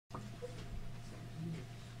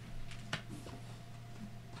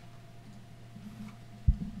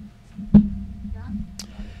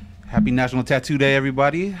Happy National Tattoo Day,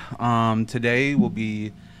 everybody. Today we'll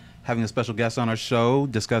be having a special guest on our show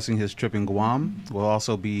discussing his trip in Guam. We'll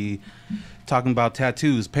also be talking about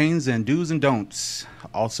tattoos, pains and do's and don'ts,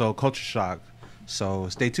 also culture shock. So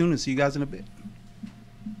stay tuned and see you guys in a bit.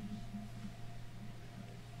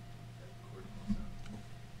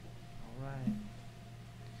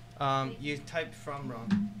 All right. You typed from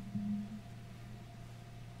wrong.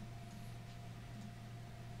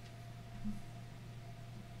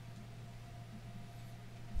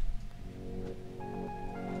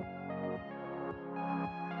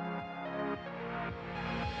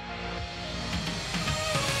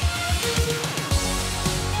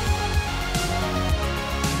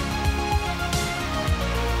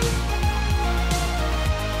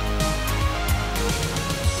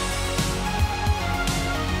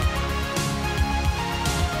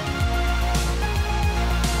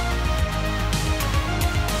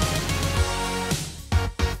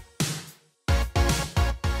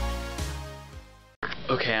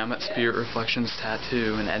 Okay, I'm at Spirit Reflections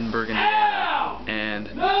Tattoo in Edinburgh, Indiana, and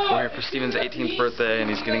we're here for Steven's 18th birthday,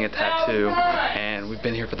 and he's getting a tattoo, and we've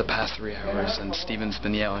been here for the past 3 hours, and Steven's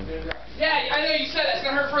been yelling. Yeah, I know you said it's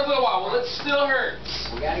going to hurt for a little while. Well, it still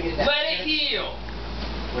hurts. We gotta get that Let it heal.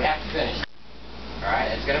 We have to finish.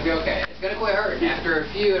 Alright, it's gonna be okay. It's gonna quit hurting. After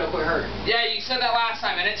a few, it'll quit hurting. Yeah, you said that last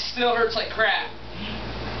time, and it still hurts like crap.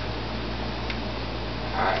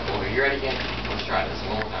 Alright, well, you ready again? Let's try this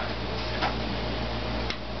one more time.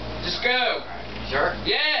 Just go. Alright, sure?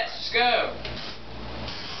 Yes, just go.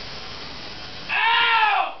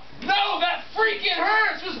 Ow! No, that freaking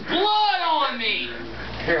hurts. There's blood on me.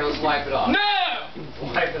 Here, let's wipe it off. No!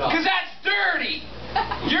 Wipe it off. Because that's dirty.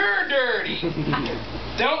 You're dirty.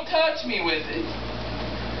 Don't touch me with it.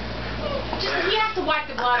 He has to wipe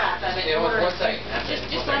the blood off of it. Yeah, one second.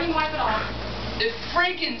 Just let him wipe it off. It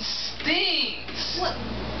freaking stings. Look,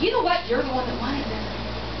 you know what? You're the one that wanted this.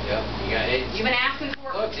 Yep, you got it. You've been asking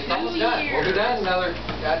for it. Look, it's for almost 2 done. years. We'll be done in another,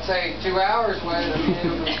 I'd say, 2 hours. When, I mean,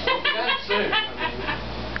 we'll be done soon.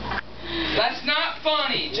 That's not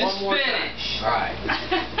funny. Just one more finish. Time.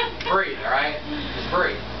 Alright. Breathe, alright? Just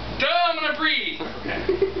breathe. Duh, I'm gonna breathe. Okay,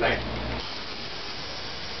 thank you.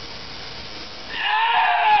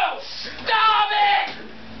 Ow! Stop it!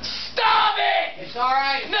 Stop it! It's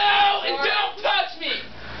alright. No, and don't touch me!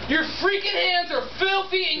 Your freaking hands are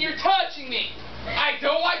filthy and you're touching me. I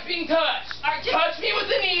don't like being touched. All right, just touch me with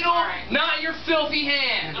the needle, not your filthy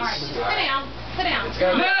hands. All right, just sit down. Sit down. It's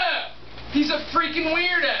gonna No! He's a freaking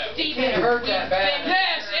weirdo. It can't hurt that bad.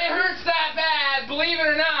 Yes, it hurts that bad, believe it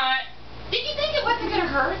or not. Did you think it wasn't going to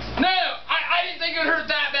hurt? No, I didn't think it would hurt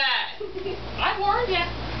that bad. I warned you.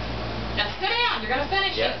 Now sit down. You're going to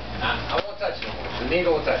finish Yeah, it. I won't touch you no more. The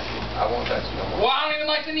needle will touch you. I won't touch you no more. Well, I don't even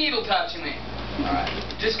like the needle touching me. Alright.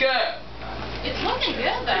 Just go. It's looking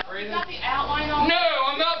good, though. You got the outline on. No,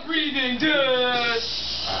 I'm not breathing. Duh. Alright.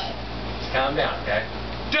 Just calm down, okay?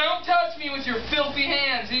 Don't touch me with your filthy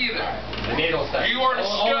hands either. Alright. The needle's touch. You are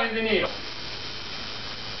Only the needle.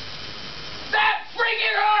 That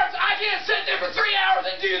freaking hurts! I can't sit there for 3 hours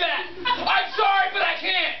and do that! I'm sorry, but I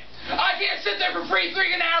can't! I can't sit there for 3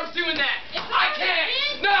 freaking hours doing that! I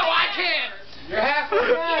can't! No, I can't! You're halfway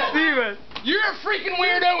done. Steven! You're a freaking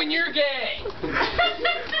weirdo and you're gay!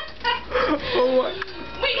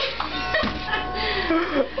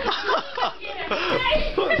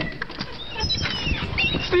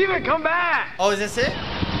 Steven, come back! Oh, is this it?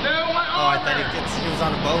 No, my Oh, I arm thought hurts. he was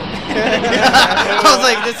on a boat. I was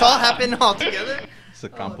like, this all happened all together? It's a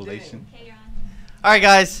compilation. Alright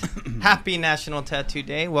guys, happy National Tattoo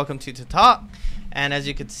Day. Welcome to TATtalk. And as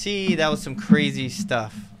you could see, that was some crazy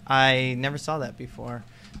stuff. I never saw that before.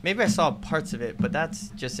 Maybe I saw parts of it, but that's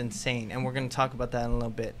just insane. And we're going to talk about that in a little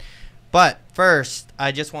bit. But first,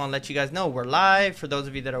 I just want to let you guys know we're live. For those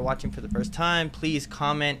of you that are watching for the first time, please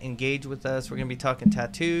comment, engage with us. We're going to be talking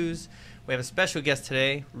tattoos. We have a special guest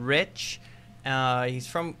today, Rich. He's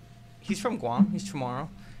from Guam. He's Chamorro.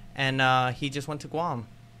 And he just went to Guam.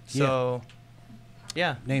 So,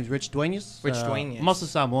 yeah. Name's Rich Duenas. Rich Duenas. I'm also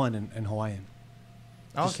Samoan and Hawaiian.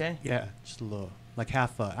 Okay. Yeah, just a little. Like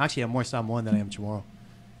half. Actually, I'm more Samoan than I am Chamorro.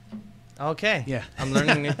 Okay. Yeah. I'm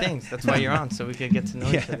learning new things. That's why you're on, so we could get to know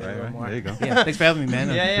each other a little more. There you go. Yeah, thanks for having me,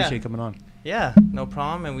 man. I Yeah, yeah. appreciate you coming on. Yeah, no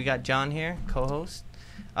problem. And we got John here, co-host.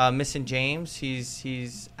 Missing James.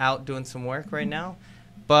 He's out doing some work right now.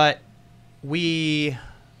 But we're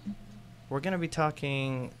going to be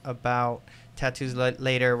talking about tattoos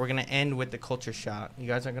later. We're going to end with the culture shock. You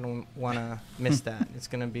guys aren't going to want to miss that. It's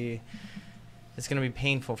going to be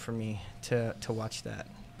painful for me to watch that.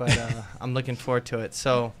 But I'm looking forward to it.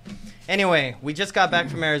 So anyway, we just got back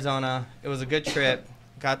from Arizona. It was a good trip.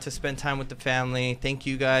 got to spend time with the family. Thank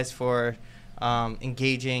you guys for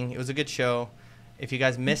engaging. It was a good show. If you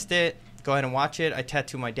guys missed it, go ahead and watch it. I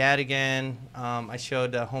tattooed my dad again. I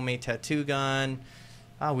showed a homemade tattoo gun.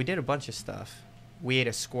 We did a bunch of stuff. We ate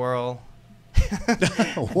a squirrel.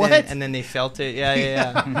 What? And then they felt it.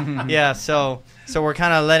 Yeah. Yeah. So we're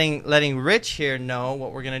kind of letting Rich here know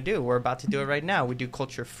what we're gonna do. We're about to do it right now. We do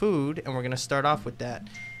culture food, and we're gonna start off with that.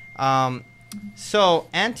 So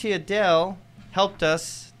Auntie Adele helped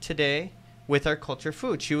us today with our culture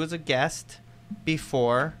food. She was a guest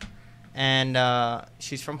before, and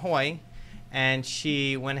she's from Hawaii, and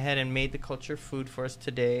she went ahead and made the culture food for us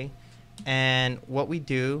today. And what we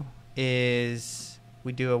do is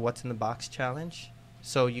we do a what's in the box challenge.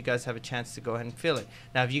 So you guys have a chance to go ahead and fill it.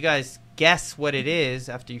 Now, if you guys guess what it is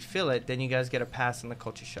after you fill it, then you guys get a pass on the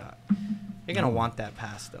culture shot. You're going to want that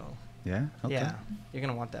pass, though. Yeah? Okay. Yeah, you're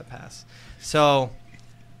going to want that pass. So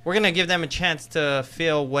we're going to give them a chance to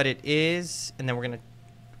feel what it is, and then we're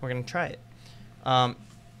gonna try it.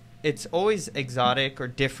 It's always exotic or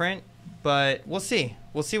different, but we'll see.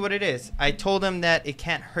 We'll see what it is. I told them that it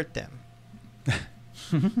can't hurt them.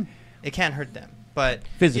 It can't hurt them. But,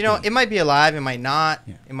 Physically. you know, it might be alive. It might not.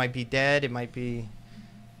 Yeah. It might be dead. It might be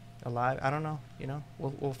alive. I don't know. You know,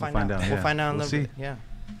 we'll find out. Yeah. We'll find out in a We'll little see. bit. Yeah.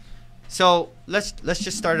 So let's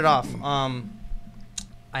just start it off.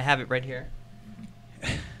 I have it right here.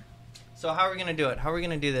 So how are we gonna do it? How are we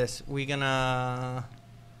gonna do this? I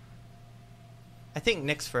think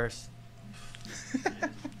Nick's first.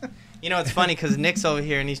 You know, it's funny because Nick's over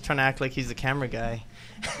here and he's trying to act like he's the camera guy,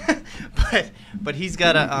 but he's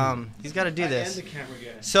gotta do this. I am the camera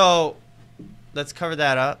guy. So let's cover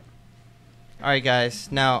that up. All right, guys.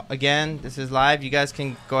 Now again, this is live. You guys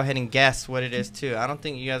can go ahead and guess what it is too. I don't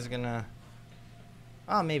think you guys are gonna.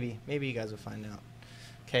 Oh, maybe you guys will find out.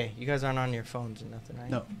 Okay, you guys aren't on your phones or nothing, right?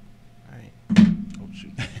 No. All right. Oh,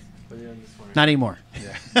 shoot. Not anymore.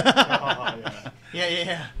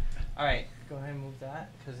 Yeah. All right. Go ahead and move that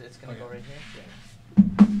because it's gonna go right here.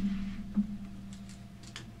 Yeah.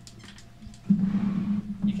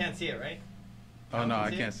 You can't see it, right? Oh, no, I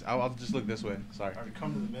See it? can't. I'll just look this way. Sorry. Alright,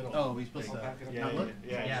 come to the middle. Oh, we supposed to Like back that. it up? Yeah, Not look?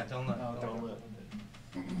 yeah. Don't look. Don't look.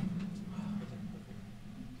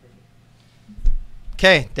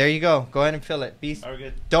 Okay, there you go. Go ahead and fill it. Are we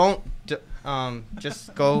good?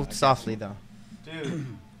 Just go softly though. Dude.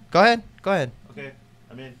 Go ahead. Okay.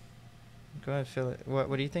 I'm in. Go ahead, fill it.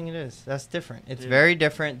 What do you think it is? That's different. It's Dude. very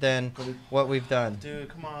different than But it- what we've done. Dude,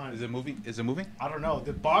 come on. Is it moving? Is it moving? I don't know.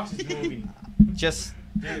 The box is moving. Just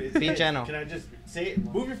Dude, it's Be gentle. Can I just say it?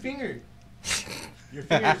 Move your finger. Your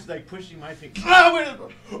finger's like pushing my finger. Ah, wait.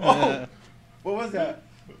 Oh, what was that?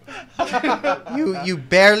 you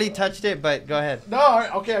barely touched it, but go ahead. No, all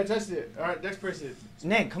right, okay, I touched it. All right, next person.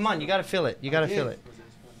 Nick, come on, you gotta feel it. You gotta I feel did. it.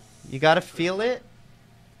 You gotta feel it.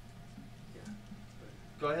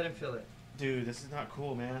 Go ahead and feel it. Dude, this is not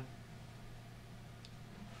cool, man.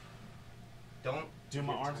 Don't Dude,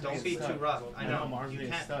 my arms don't getting be stuck. too rough. I know. my arms You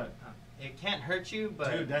getting can't. stuck. It can't hurt you,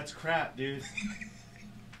 but Dude, that's crap, dude.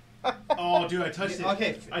 Oh, dude, I touched it.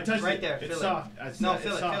 Okay, I touched right it. there, It's feel it. soft. No, it's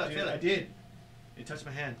feel it, soft, feel it, dude. feel it. I did. It touched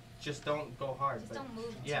my hand. just don't go hard. Just but don't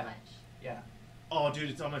move yeah. too much. Yeah. Oh, dude,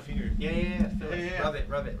 it's on my finger. Yeah. Feel it. Yeah.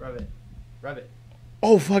 Rub it.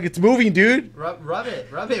 Oh, fuck, it's moving, dude. Rub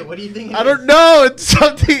it. What do you think? I don't know. It's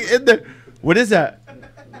something in there. What is that?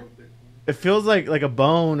 It feels like a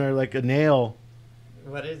bone or like a nail.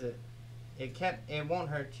 What is it? It won't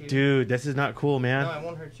hurt you. Dude, this is not cool, man. No, it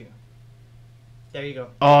won't hurt you. There you go.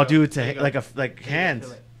 Oh, There you go. dude, it's There you go. like There you go, hands.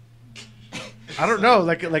 feel it. I don't know,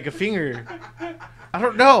 like a finger. I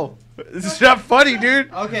don't know. It's not funny,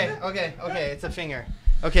 dude. Okay. It's a finger.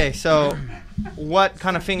 Okay, so what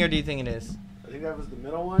kind of finger do you think it is? I think that was the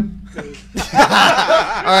middle one. All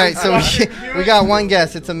right, so we got one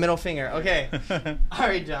guess. It's a middle finger. Okay. All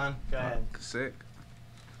right, John. Go ahead. Sick.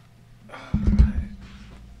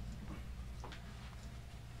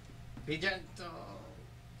 Be gentle.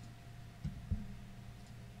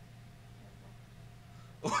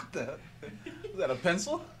 What the? Is that a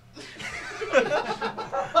pencil?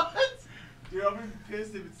 Dude, I'm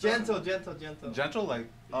pissed if it's Gentle. Gentle, like.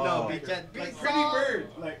 No, Oh, be gentle. like pretty bird.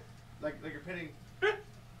 Like you're petting.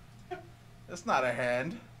 That's not a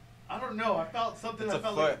hand. I don't know. I felt something. It's I a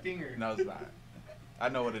felt foot. like a finger. No, it's not. I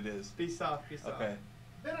know what it is. Be soft. Okay.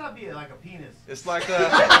 Better not be like a penis. It's like a.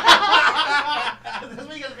 That's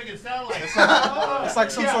what you guys make it sound like. It's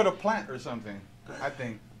like some sort of plant or something. I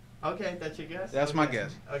think. Okay, that's your guess? That's okay. my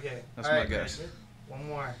guess. Okay. That's All my right, guess. Chris. One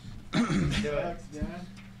more. Do it. Sucks, man.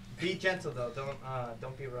 Be gentle though.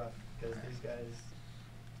 Don't be rough because these guys.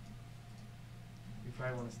 You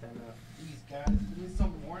probably want to stand up. These guys. Is there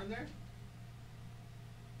something more in there?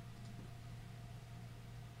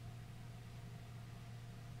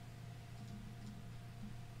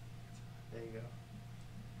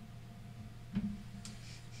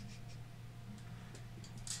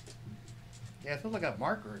 Yeah, it feels like a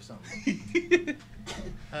marker or something.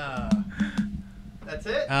 That's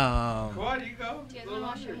it. Come on, you go. Do you guys want to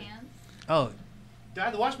wash your hands? Oh, do I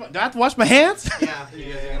have to wash my hands? Yeah,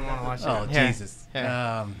 you guys are gonna want to wash it. Oh, Here. Jesus. Here.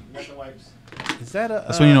 Got the wipes. Is that a?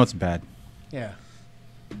 That's when you know it's bad. Yeah.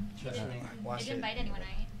 Trust me. It Wash didn't it. bite anyone,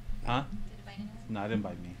 right? Huh? Did it bite anyone? No, it didn't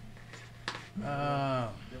bite me.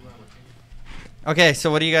 Okay,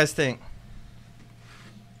 so what do you guys think?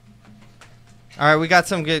 All right, we got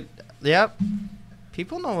some good. Yep.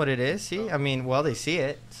 People know what it is. See, I mean, well, they see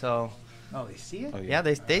it, so Oh, they see it? Oh, yeah,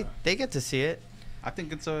 they get to see it. I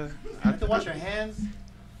think it's a. I have to wash your hands.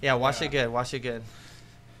 Yeah, wash it good. Wash it good.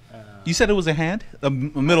 You said it was a hand, a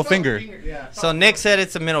middle finger. Yeah. So Nick said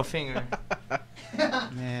it's a middle finger.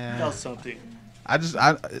 Man. something.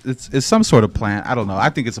 It's some sort of plant. I don't know. I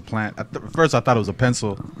think it's a plant. First, I thought it was a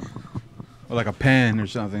pencil, or like a pen or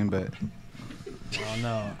something. But Oh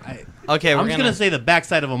no. Okay, I'm we're just gonna say the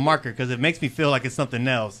backside of a marker because it makes me feel like it's something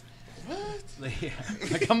else. What? Yeah.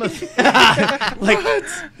 Like I'm like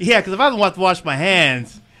yeah, because if I want to wash my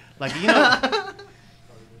hands, like you know,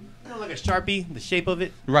 like a Sharpie, the shape of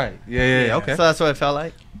it. right, yeah. Okay. So that's what it felt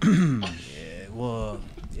like. Yeah, well,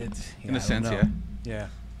 it's In a sense, yeah. Yeah,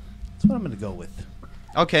 that's what I'm gonna go with.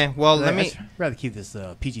 Okay, well let me. I'd rather keep this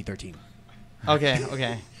PG-13.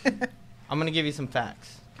 Okay. I'm gonna give you some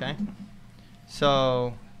facts. Okay.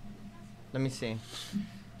 So, let me see.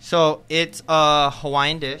 So it's a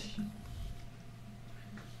Hawaiian dish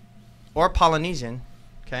or Polynesian.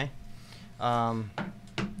 Okay.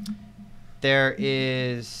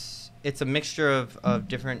 It's a mixture of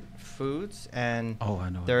different foods, and Oh, I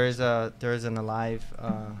know. there is an alive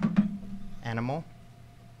animal,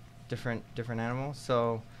 different animal.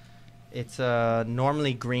 So it's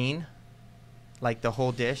normally green, like the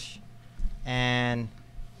whole dish, and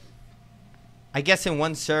I guess in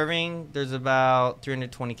one serving there's about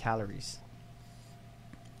 320 calories.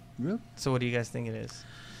 Really? So what do you guys think it is?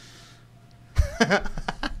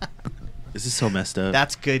 This is so messed up.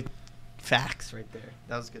 That's good facts right there.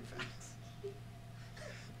 That was good facts.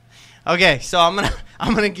 Okay, so I'm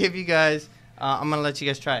gonna give you guys. I'm gonna let you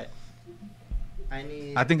guys try it.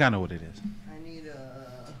 I think I know what it is. I need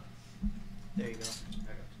There you go.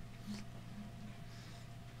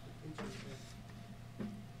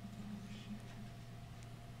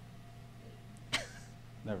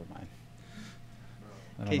 Never mind.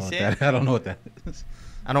 Can you see it? I don't know what that is.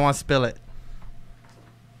 I don't want to spill it.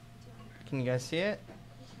 Can you guys see it?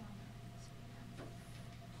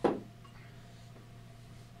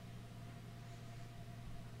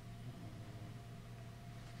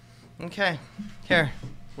 Okay. Here.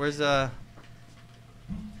 Where's Well,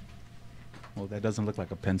 that doesn't look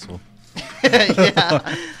like a pencil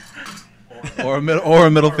yeah. or a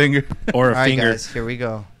middle finger. Or All a right, finger. guys. Here we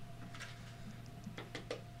go.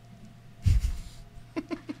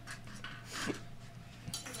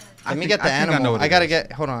 Let me get the animal. I gotta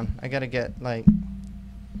get. Hold on. I gotta get a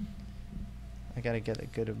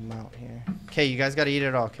good amount here. Okay, you guys gotta eat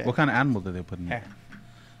it all. Okay. What kind of animal did they put in Here.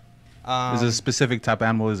 there? Is it a specific type of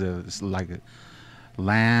animal? Is it like a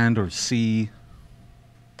land or sea?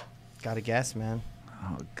 Gotta guess, man.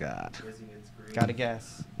 Oh God. Gotta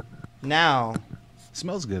guess. Now,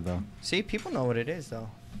 Smells good though. see, people know what it is, though.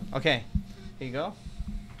 Okay. Here you go.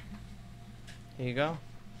 Here you go.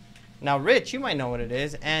 Now, Rich, you might know what it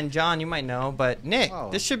is, and John, you might know, but Nick, Oh.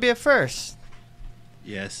 this should be a first.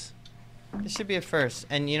 Yes. This should be a first.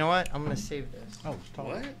 And you know what? I'm gonna save this. Oh,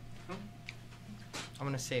 What? I'm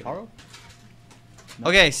gonna save Taro? it.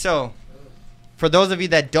 Okay, so for those of you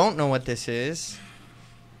that don't know what this is,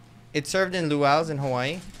 it's served in luau's in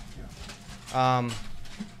Hawaii.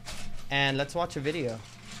 And let's watch a video.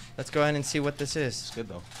 Let's go ahead and see what this is. It's good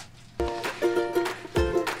though.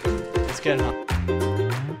 It's good, huh?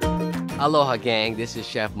 Aloha gang, this is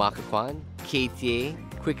Chef Makakwan, KTA,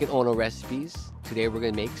 Quick and Ono Recipes. Today we're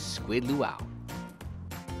gonna make squid luau.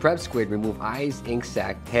 Prep squid, remove eyes, ink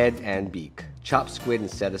sac, head, and beak. Chop squid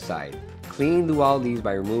and set aside. Clean luau leaves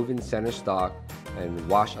by removing center stalk and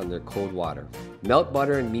wash under cold water. Melt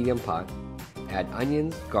butter in medium pot. Add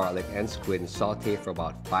onions, garlic, and squid and saute for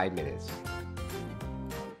about 5 minutes.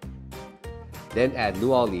 Then add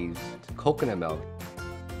luau leaves, coconut milk,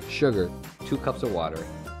 sugar, 2 cups of water,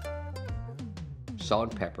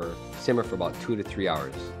 salt and pepper, simmer for about 2 to 3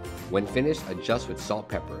 hours. When finished, adjust with salt,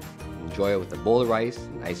 pepper. Enjoy it with a bowl of rice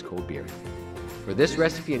and ice cold beer. For this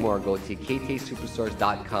recipe and more, go to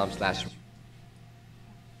ktsuperstores.com/.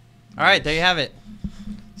 All right, there you have it.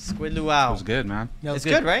 Squid luau. It was good, man. Yeah, It's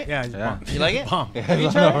good, right? Yeah, it's Yeah. bomb. You like it? Bomb. Have you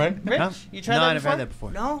I tried know, it? right? Rich? Huh? You tried No, that I never before? had that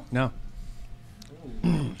before. No? No.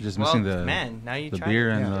 Just Well, missing the man, now you the tried beer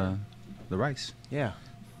it. and Yeah. the rice. Yeah.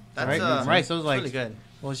 That's right? Right. So it was like, really good.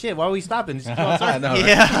 well, shit. Why are we stopping? Just keep on talking.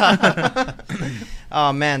 Yeah.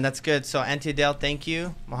 Oh man, that's good. So Auntie Adele, thank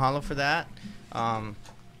you, mahalo for that.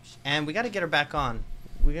 And we got to get her back on.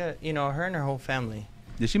 We got, her and her whole family.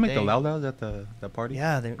 Did she make the laulaus at that party?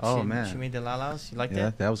 Yeah. Man, she made the laulaus. You like yeah,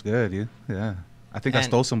 that? that was good, dude. Yeah. I think I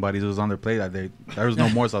stole somebody's. It was on their plate that day. There was no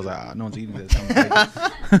more, so I was like, no one's eating this.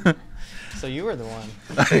 So you were the one.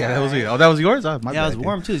 Yeah, that was me. Oh, that was yours? Oh, my Yeah, bad, it was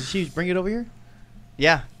warm too. Did she bring it over here?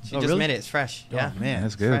 Yeah, she just really? made it. It's fresh. Yeah. Oh, man.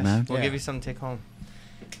 That's good, Fresh. man. We'll Yeah. give you something to take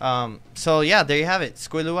home. So yeah, there you have it.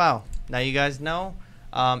 Squid luau. Now you guys know,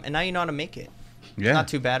 and now you know how to make it. Yeah. Not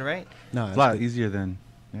too bad, right? No, It's a lot easier than,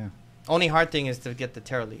 yeah. Only hard thing is to get the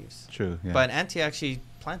taro leaves. True, yeah. But Auntie actually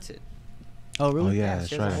plants it. Oh, really? Oh, yeah, that's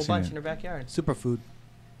she has right. a I've whole seen bunch it. in her backyard. Superfood.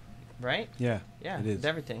 Right? Yeah. Yeah, It is. it's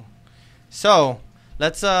everything. So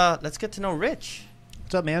let's get to know Rich.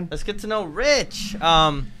 What's up, man? Let's get to know Rich.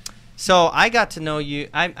 So I got to know you.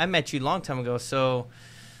 I met you a long time ago. So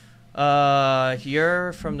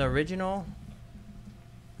you're from the original.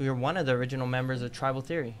 You're one of the original members of Tribal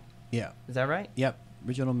Theory. Yeah. Is that right? Yep.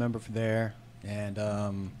 Original member for there. And,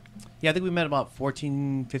 yeah, I think we met about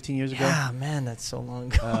 14, 15 years ago. Yeah, man, that's so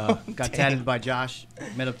long ago. Got Dang. tatted by Josh.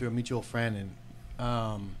 Met up through a mutual friend.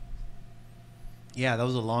 And, yeah, that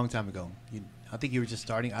was a long time ago. I think you were just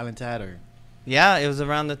starting Island Tat or... Yeah, it was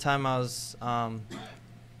around the time I was,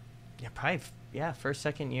 first,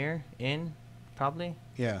 second year in, probably.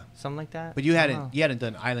 Yeah. Something like that. But you I don't know. hadn't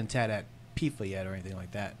done Island Tat at PIFA yet or anything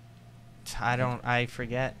like that. I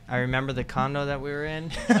forget. I remember the condo that we were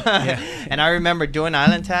in. Yeah. And I remember doing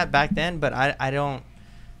Island Tat back then, but I don't,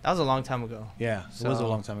 that was a long time ago. Yeah, it was a So-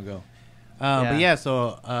 long time ago. Yeah. But yeah,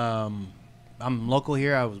 so I'm local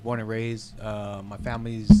here. I was born and raised. My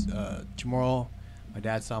family's Chamorro. My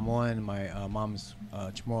dad's Samoan. My mom's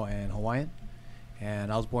Chamorro and Hawaiian.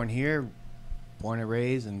 And I was born here, born and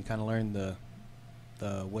raised, and kind of learned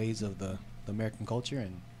the ways of the American culture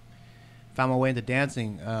and found my way into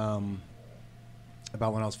dancing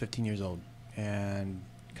about when I was 15 years old, and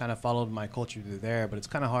kind of followed my culture through there. But it's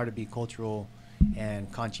kind of hard to be cultural and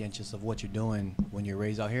conscientious of what you're doing when you're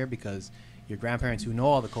raised out here, because your grandparents who know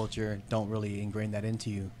all the culture don't really ingrain that into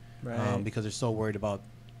you, Right. because they're so worried about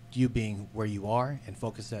you being where you are and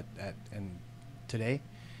focused at and today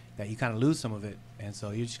that you kind of lose some of it. And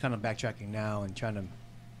so you're just kind of backtracking now and trying to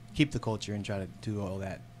keep the culture and try to do all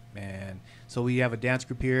that. And so we have a dance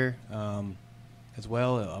group here as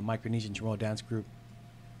well, a Micronesian Chamorro dance group.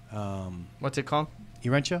 What's it called?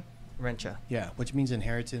 Irencha? Rencha. Yeah, which means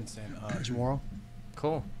inheritance and Chamorro.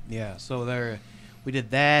 Cool. Yeah, so we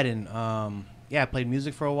did that, and I played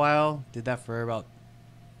music for a while. Did that for about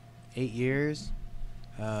 8 years.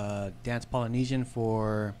 Danced Polynesian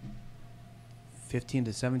for 15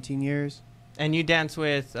 to 17 years. And you dance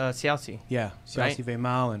with Sialsi. Yeah, Right. Sialsi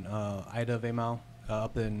Veimau and Ida Veimau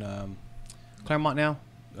up in Claremont now,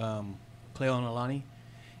 Cleo and Alani.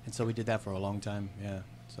 And so we did that for a long time, yeah.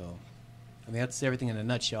 So, I mean, that's everything in a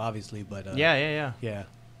nutshell, obviously, but... Yeah. Yeah.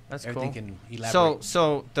 That's Everything cool. can elaborate.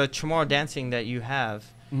 So the Chamorro dancing that you have,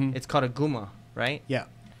 Mhm. it's called a guma, right? Yeah,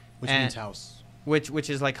 which And- means house. Which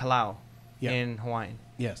is like halau Yeah. in Hawaiian.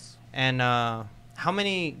 Yes. And how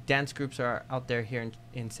many dance groups are out there here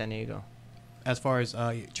in San Diego? As far as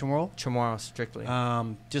Chamorro, Chamorro strictly.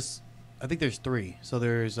 I think there's 3. So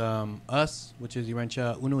there's us, which is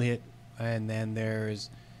Irencha, Unuhit, and then there's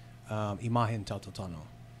Imahin Tautatano.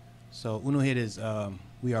 So Unuhit is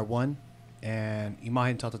we are one, and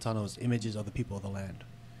Imahin Tautatano is images of the people of the land.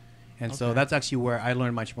 And so Okay. that's actually where I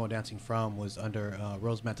learned my Chamorro dancing from, was under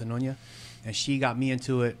Rose Matanonia. And she got me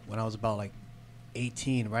into it when I was about like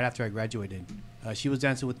 18, right after I graduated. She was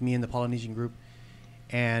dancing with me in the Polynesian group.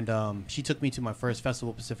 And she took me to my first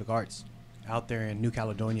Festival Pacific Arts out there in New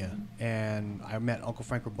Caledonia. And I met Uncle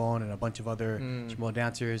Frank Rabone and a bunch of other Chamorro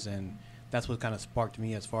dancers. And that's what kind of sparked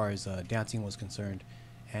me as far as dancing was concerned.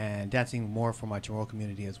 And dancing more for my Chamorro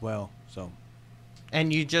community as well. So,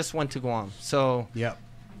 and you just went to Guam. So, yeah.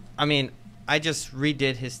 I mean, I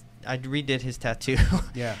redid his tattoo.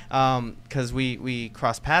 Yeah. Because we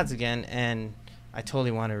crossed paths again, and I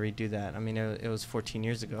totally want to redo that. I mean, it was 14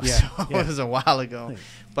 years ago, Yeah, so yeah. it was a while ago. Right.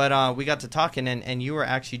 But we got to talking, and you were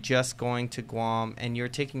actually just going to Guam, and you were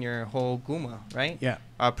taking your whole guma, right? Yeah.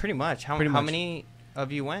 Pretty much. How Pretty much. many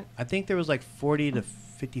of you went? I think there was like 40 to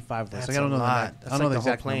 55 of us. That's Like, I don't a know lot. I don't know the That's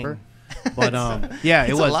like exact the whole number. plane. But yeah,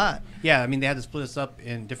 It's it a was lot. Yeah, I mean, they had to split us up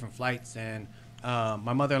in different flights, and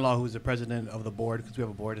my mother-in-law, who's the president of the board, because we have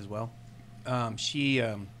a board as well, she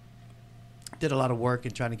did a lot of work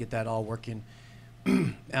in trying to get that all working.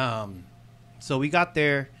 So we got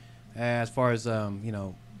there as far as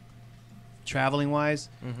traveling wise,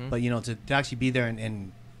 Mhm. but to actually be there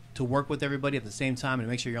and to work with everybody at the same time and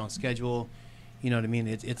make sure you're on schedule. You know what I mean?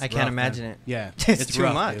 It's I can't rough, imagine man. it. Yeah, It's too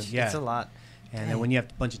rough, much. dude. Yeah, It's a lot. And then when you have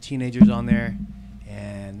a bunch of teenagers on there,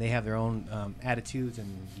 and they have their own attitudes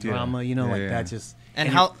and drama, that just. And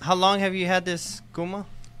how long have you had this guma?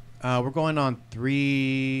 We're going on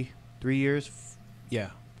 3 years.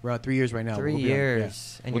 Yeah, we're at 3 years right now. 3 We'll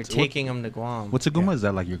years, and What's- you're taking them to Guam. What's a guma? Is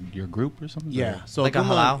that like your group or something? Yeah, Or- so Like a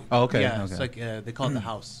Guma- halau? Oh, okay, Yeah, okay. it's like they call it the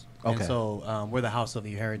house. Okay. And so we're the house of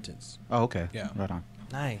the inheritance. Oh, okay. Yeah. Right on.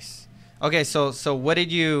 Nice. Okay, so what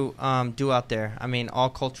did you do out there? I mean, all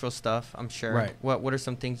cultural stuff, I'm sure. Right. What are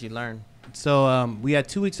some things you learned? So we had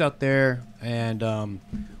 2 weeks out there, and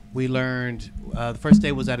we learned. The first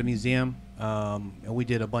day was at a museum, and we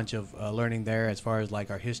did a bunch of learning there as far as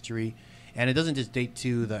like our history, and it doesn't just date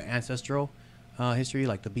to the ancestral history,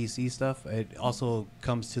 like the BC stuff. It also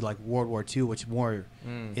comes to like World War II, which more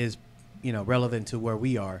is relevant to where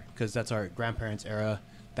we are, because that's our grandparents' era.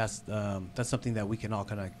 That's something that we can all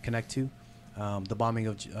kind of connect to. The bombing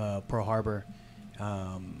of Pearl Harbor.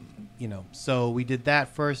 So we did that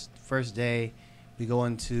first day. We go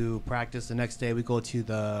into practice. The next day we go to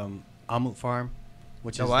the Amut farm,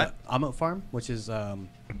 which The is what? the Amut farm, which is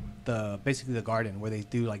basically the garden where they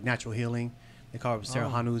do like natural healing. They call it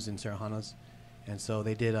Serahanus and Serahanas. And so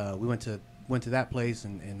they did. We went to that place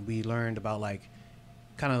and we learned about like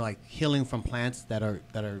kind of like healing from plants that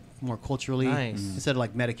are more culturally Nice. instead of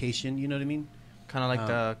like medication. You know what I mean? Kind of like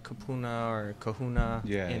the kapuna or kahuna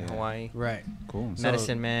in Hawaii. Right. Cool. So-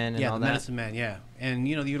 Medicine man and yeah, all the that. medicine man, yeah. And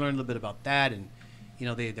you learn a little bit about that, and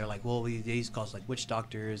they're like, well, they used to call us like witch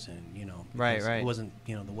doctors, and Right, because right. It wasn't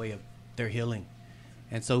the way of their healing,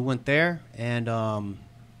 and so we went there, and our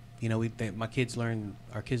kids learned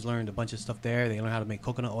a bunch of stuff there. They learned how to make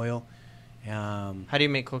coconut oil. How do you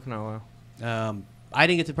make coconut oil? I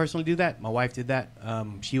didn't get to personally do that. My wife did that.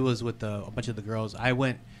 She was with a bunch of the girls.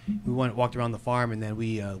 We walked around the farm, and then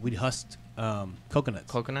we husked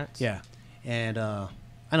coconuts. Coconuts? Yeah, and I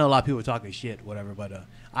know a lot of people were talking shit, whatever, but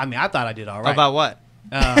I mean, I thought I did all right. About what?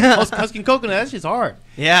 Husking coconut, that's just hard.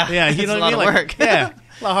 Yeah. Yeah, you it's know a what I lot mean? of Like, work. yeah,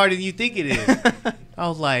 a lot harder than you think it is. I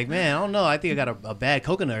was like, man, I don't know. I think I got a bad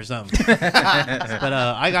coconut or something. But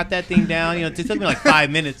I got that thing down. It took me like 5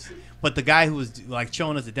 minutes. But the guy who was like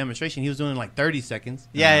showing us the demonstration, he was doing like 30 seconds.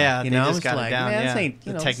 Yeah. You They know, just it's got it like, down. man, Yeah. this ain't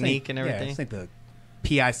The this ain't- technique and everything. Yeah, this ain't the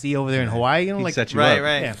PIC over there in Hawaii. He Like set you Right, up.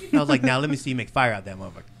 right. yeah. I was like, now let me see you make fire out that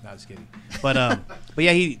motherfucker. No, I was kidding. But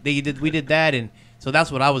yeah, we did that, and so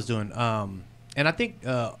that's what I was doing. And I think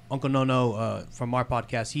Uncle Nono from our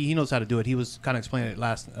podcast, he knows how to do it. He was kind of explaining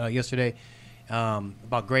it yesterday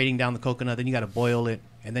about grating down the coconut. Then you got to boil it,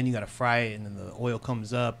 and then you got to fry it, and then the oil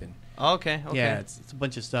comes up, and Okay. yeah, it's a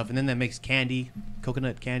bunch of stuff. And then that makes candy,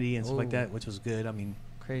 coconut candy, and stuff like Ooh. that, which was good. I mean,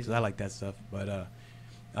 Crazy. 'cause I like that stuff. But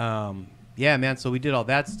yeah, man. So we did all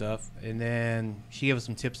that stuff, and then she gave us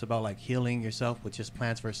some tips about like healing yourself with just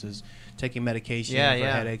plants versus taking medication Yeah, for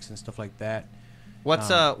yeah. headaches and stuff like that.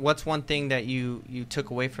 What's one thing that you took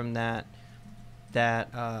away from that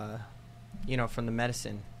from the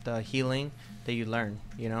medicine, the healing that you learned,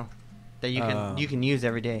 that you can use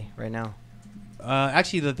every day right now?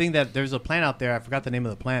 Actually, the thing that there's a plant out there. I forgot the name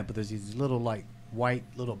of the plant, but there's these little like white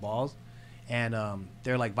little balls, and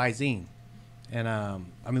they're like Visine. And I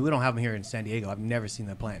mean, we don't have them here in San Diego. I've never seen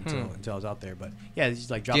that plant until I was out there. But yeah, it's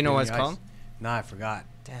just like drop. Do you know it in what it's your called? ice. Nah, I forgot.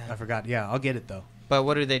 Damn. I forgot. Yeah, I'll get it though. But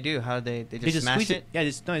what do they do? How do they just smash squeeze it? Yeah,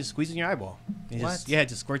 just squeeze it in your eyeball. What? It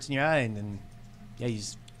just squirts in your eye, and then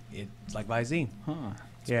it's like Visine. Huh.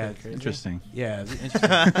 Yeah, Interesting. yeah, it's interesting.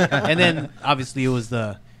 And then obviously it was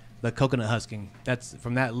the coconut husking. That's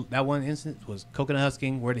from that one instance was coconut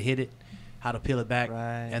husking, where to hit it, how to peel it back,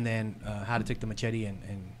 Right. and then how to take the machete and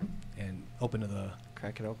open the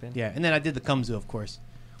Crack it open. yeah. And then I did the kumzu, of course.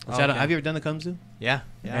 Which Oh, okay. have you ever done the kumzu? Yeah.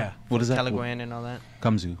 Yeah. What is that? Calaguan and all that.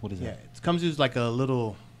 Kamzu. What is Yeah, that? kumzu's like a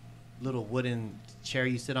little wooden chair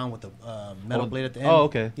you sit on with a metal blade at the end. Oh,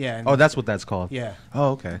 okay. Yeah. and- Oh, that's what that's called. yeah.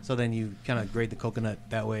 Oh, okay. So then you kind of grade the coconut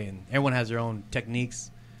that way, and everyone has their own techniques,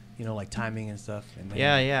 like timing and stuff. And then,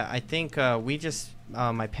 Yeah. I think we just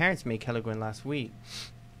my parents made Calaguan last week,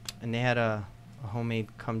 and they had a homemade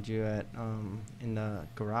kumju at in the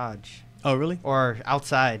garage Oh, really? or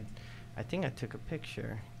outside. I think I took a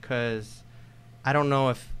picture because I don't know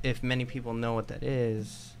if many people know what that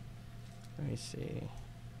is. Let me see.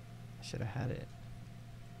 I should have had it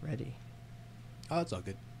ready. Oh, it's all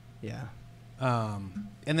good. Yeah.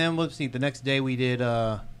 And then let's see. The next day we did.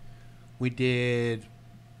 I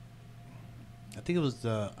think it was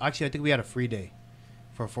actually I think we had a free day,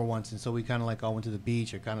 for once, and so we kind of like all went to the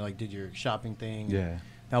beach or kind of like did your shopping thing. Yeah.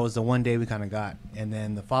 That was the one day we kind of got, and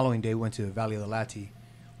then the following day we went to the Valley of the Lati,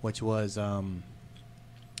 which was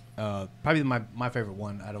probably my favorite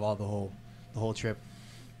one out of all the whole trip.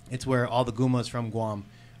 It's where all the Gumas from Guam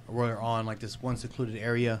were on like this one secluded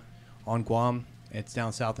area on Guam. It's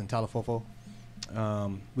down south in Talafofo.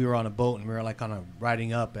 We were on a boat and we were like kind of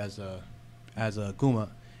riding up as a Guma,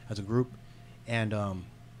 as a group. And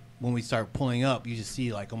when we start pulling up, you just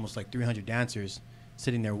see like almost like 300 dancers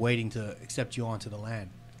sitting there waiting to accept you onto the land.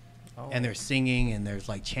 Oh. And they're singing and there's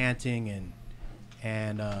like chanting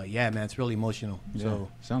and yeah, man, it's really emotional. Yeah,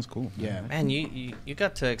 so sounds cool. Yeah, Man, you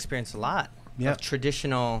got to experience a lot of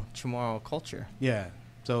traditional Chamorro culture. Yeah.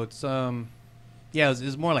 So it's yeah,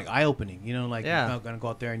 it's more like eye opening, you know, like Yeah. you're not gonna go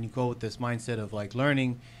out there and you go with this mindset of like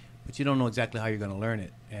learning, but you don't know exactly how you're gonna learn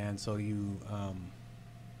it. And so you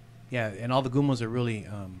yeah, and all the Gumas are really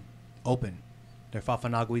open. They're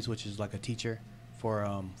Fafanaguis, which is like a teacher for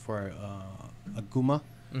a Guma.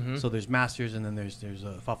 Mm-hmm. So there's masters and then there's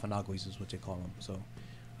Fafanaguis is what they call them. So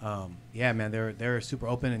yeah, man, they're super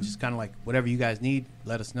open and just kind of like whatever you guys need,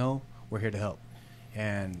 let us know. We're here to help.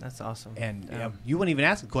 And That's awesome. And yeah, you wouldn't even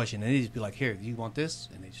ask a question, and they just be like, "Here, do you want this?"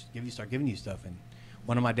 And they just start giving you stuff. And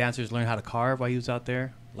one of my dancers learned how to carve while he was out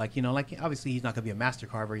there. Like, you know, like obviously he's not gonna be a master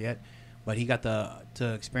carver yet, but he got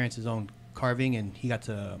to experience his own carving, and he got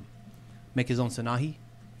to make his own sanahi.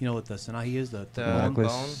 You know what the sanahi is? The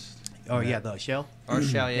bone. Oh yeah, the shell. Or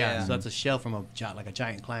shell, yeah. So that's a shell from a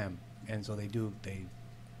giant clam, and so they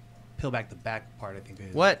peel back the back part, I think it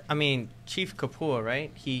is. What I mean, Chief Kapua, right?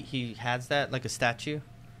 He has that like a statue.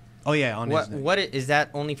 Oh yeah, on his neck. What is that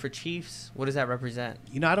only for chiefs? What does that represent?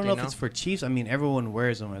 You know, I don't know if it's for chiefs. I mean, everyone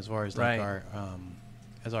wears them as far as like Right.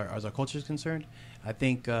 our culture is concerned. I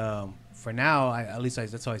think for now, at least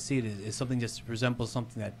that's how I see it. Is something just resembles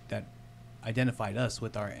something that identified us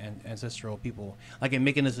with our ancestral people, like in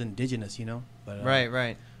making us indigenous. You know, but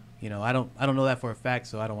Right. You know, I don't know that for a fact,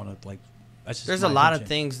 so I don't want to like. That's just There's my a lot assumption. of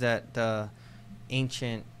things that the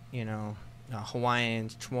ancient, you know,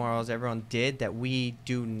 Hawaiians, Chamorros, everyone did that we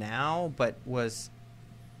do now, but was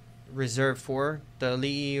reserved for the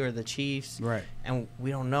ali'i or the chiefs, Right. and we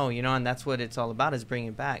don't know, you know, and that's what it's all about, is bringing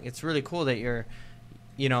it back. It's really cool that you're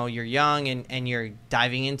young and you're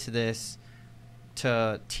diving into this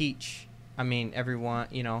to teach. I mean, everyone,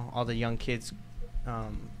 you know, all the young kids,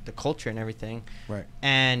 the culture and everything. Right.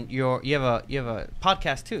 And you have a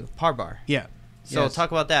podcast too, Parbar. Yeah. So Yes.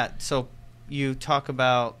 talk about that. So you talk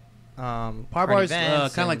about Parbar is kind and-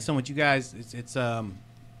 of like some what you guys.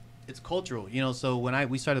 It's cultural, you know. So when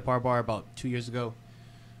we started Parbar about 2 years ago,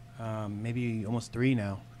 maybe almost 3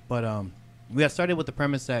 now. But we got started with the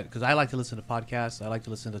premise that because I like to listen to podcasts, I like to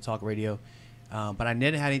listen to talk radio, but I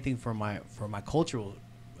didn't have anything for my cultural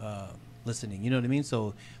listening. You know what I mean?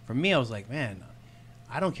 So for me, I was like, man,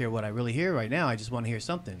 I don't care what I really hear right now. I just want to hear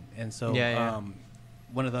something. And so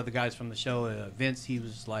one of the other guys from the show, Vince, he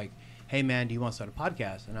was like, hey, man, do you want to start a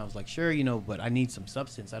podcast? And I was like, sure, you know, but I need some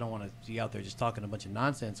substance. I don't want to be out there just talking a bunch of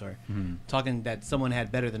nonsense or talking that someone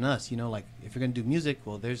had better than us. You know, like if you're going to do music,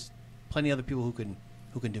 well, there's plenty of other people who can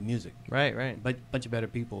do music. Right. But bunch of better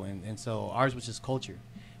people. And so ours was just culture.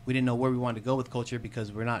 We didn't know where we wanted to go with culture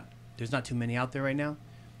because there's not too many out there right now.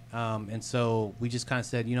 And so we just kind of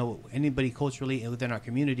said, you know, anybody culturally within our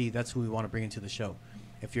community, that's who we want to bring into the show.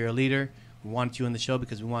 If you're a leader, we want you in the show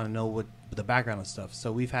because we want to know what the background and stuff.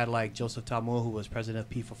 So we've had like Joseph Tamua, who was president of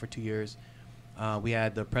PIFA for 2 years. We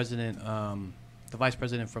had the vice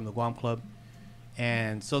president from the Guam Club.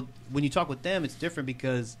 And so when you talk with them, it's different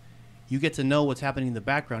because you get to know what's happening in the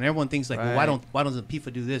background. Everyone thinks like, well, why doesn't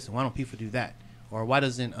PIFA do this and why don't PIFA do that? Or why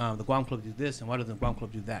doesn't the Guam Club do this and why doesn't the Guam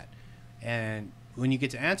Club do that? And when you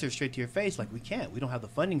get to answer straight to your face, like we can't. We don't have the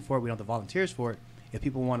funding for it. We don't have the volunteers for it. If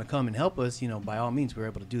people want to come and help us, you know, by all means, we're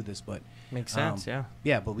able to do this. But makes sense, yeah.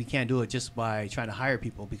 Yeah, but we can't do it just by trying to hire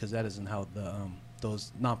people because that isn't how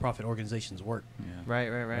those nonprofit organizations work. Yeah.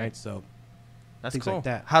 Right. So that's things cool. like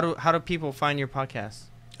that. How do people find your podcast?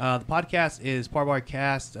 The podcast is Parbar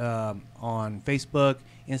Cast on Facebook,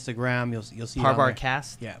 Instagram. You'll see it on Parbar there.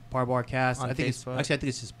 Cast. Yeah, Parbar Cast. On I think Facebook? I think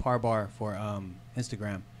it's just Parbar for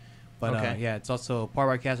Instagram. But Okay. yeah, it's also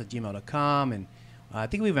parbarcast@gmail.com, and I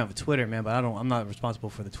think we even have a Twitter, man. But I'm not responsible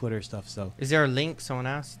for the Twitter stuff. So Is there a link? Someone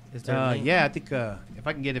asked. Is there a link? yeah, I think if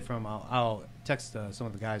I can get it from, I'll text some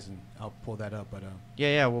of the guys and I'll pull that up. But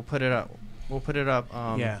Yeah, we'll put it up.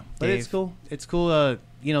 yeah, but Dave. it's cool. It's cool.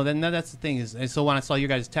 You know, then that's the thing is, and so when I saw your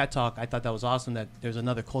guys' TATtalk, I thought that was awesome that there's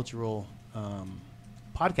another cultural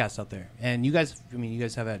podcast out there, and you guys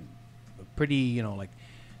have had a pretty, you know, like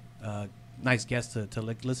nice guests to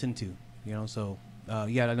like listen to, you know. So I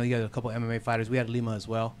know you got a couple MMA fighters. We had Lima as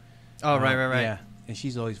well. Oh, right. Yeah, and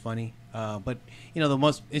she's always funny. But you know, the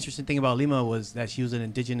most interesting thing about Lima was that she was an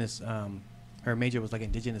indigenous her major was like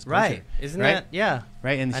indigenous culture. Right. Isn't that? Yeah.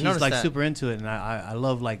 Right, and I she's noticed like that. super into it, and I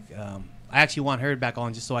love like I actually want her back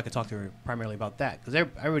on just so I could talk to her primarily about that because I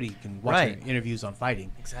already can watch Right. her interviews on fighting,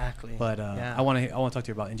 Exactly. but Yeah. I want to talk to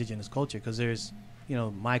her about indigenous culture because there's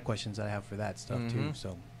my questions that I have for that stuff too. Mhm.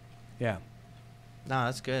 So, yeah. No,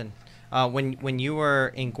 that's good. When you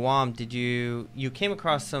were in Guam, did you came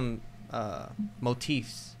across some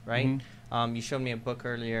motifs, right? Mhm. You showed me a book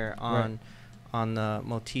earlier Right. on the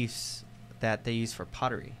motifs that they use for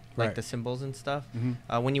pottery, like Right. the symbols and stuff.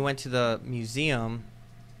 Mhm. When you went to the museum,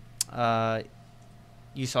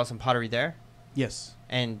 you saw some pottery there, Yes.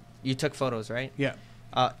 and you took photos, right? Yeah.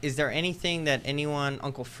 Is there anything that anyone,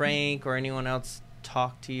 Uncle Frank or anyone else,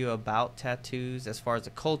 talked to you about tattoos as far as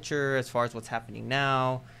the culture, as far as what's happening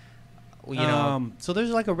now? Well, So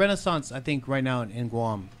there's like a renaissance, I think, right now in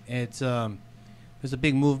Guam. It's there's a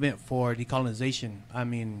big movement for decolonization. I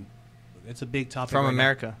mean, it's a big topic from right now.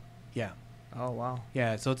 America. Yeah, Oh wow.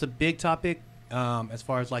 yeah. So it's a big topic as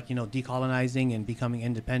far as like decolonizing and becoming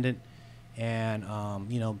independent, and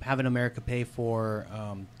having America pay for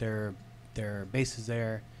their bases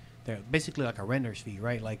there. They're basically like a renter's fee,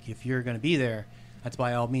 right? Like if you're going to be there, that's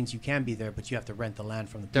by all means you can be there, but you have to rent the land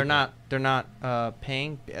from the people. They're not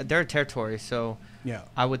paying. They're a territory, so Yeah.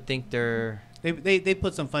 I would think they're They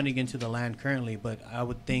put some funding into the land currently, but I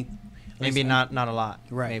would think at maybe least- not a lot.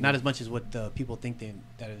 right, maybe. not as much as what the people think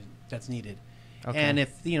that's needed. Okay. And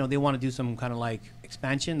if they want to do some kind of like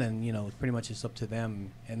expansion, then pretty much it's up to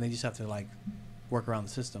them, and they just have to like work around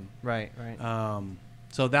the system. Right.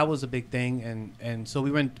 So that was a big thing, and so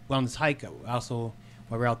we went on this hike. Also,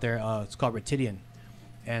 while we were out there, it's called Retidian,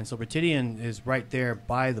 and so Retidian is right there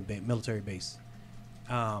by the military base.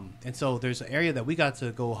 And so there's an area that we got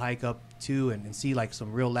to go hike up to and see like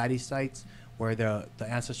some real laddie sites where the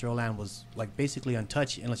ancestral land was like basically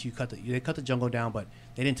untouched unless you they cut the jungle down, but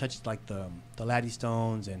they didn't touch like the laddie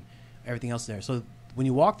stones and everything else there. So when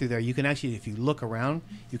you walk through there, you can actually, if you look around,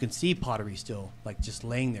 you can see pottery still like just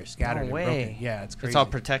laying there scattered No and way. broken. Yeah, it's crazy. It's all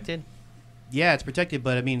protected. Yeah, it's protected,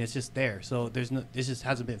 but I mean, it's just there. So there's no, this just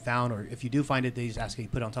hasn't been found, or if you do find it, they just ask you to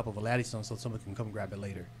put it on top of a laddie stone so someone can come grab it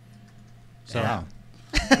later. So Wow.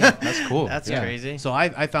 That's cool. That's yeah. crazy. So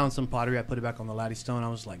I found some pottery. I put it back on the laddie stone. I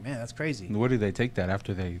was like, man, that's crazy. Where do they take that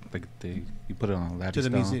after you put it on a ladder To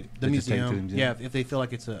the, stone? the They just take it to the museum. museum? Yeah, if they feel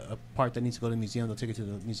like it's a part that needs to go to the museum, they'll take it to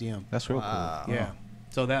the museum. That's real Wow. cool. Yeah.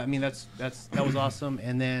 So that that was awesome.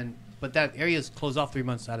 And then, but that area is closed off 3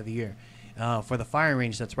 months out of the year for the firing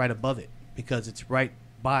range that's right above it because it's right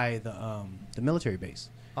by the military base.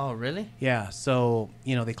 Oh really? Yeah. So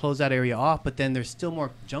they close that area off, but then there's still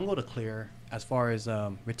more jungle to clear as far as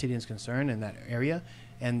Retidian's concerned in that area.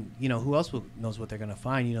 And who else knows what they're gonna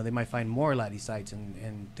find? They might find more laddie sites,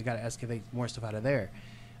 and they gotta excavate more stuff out of there.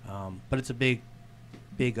 But it's a big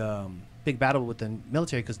battle with the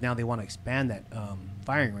military because now they want to expand that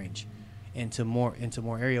firing range into more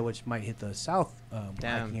area, which might hit the south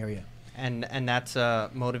Damn. hiking area. And that's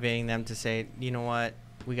motivating them to say, you know what,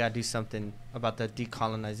 we gotta do something about the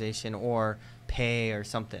decolonization or pay or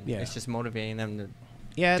something. Yeah. It's just motivating them to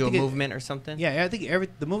Yeah, I do a think movement or something. Yeah, I think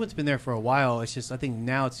the movement's been there for a while. It's just I think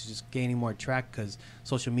now it's just gaining more track because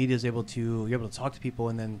social media is you're able to talk to people,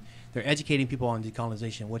 and then they're educating people on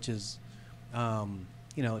decolonization, which is,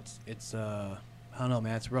 it's I don't know,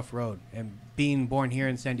 man, it's a rough road. And being born here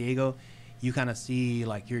in San Diego, you kind of see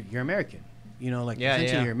like you're American, like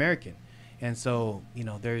essentially you're American, and so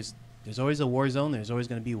there's always a war zone. There's always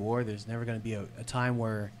going to be war. There's never going to be a time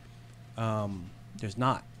where there's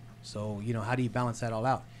not. So, how do you balance that all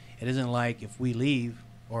out? It isn't like if we leave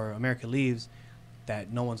or America leaves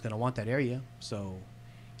that no one's going to want that area. So,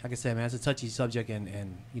 like I said, man, it's a touchy subject, and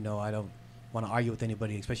I don't want to argue with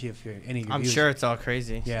anybody, especially if you're any of your I'm views. sure it's all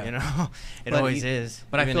crazy. Yeah. It But always is.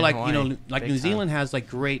 But I even feel in like, Hawaii, like big New time. Zealand has like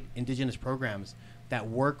great indigenous programs that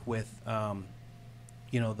work with, the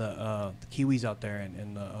Kiwis out there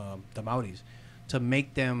and the Maoris to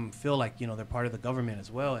make them feel like, they're part of the government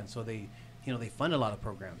as well. And so they fund a lot of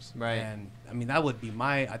programs. Right. And I mean, that would be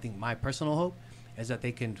my personal hope is that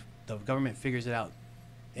the government figures it out.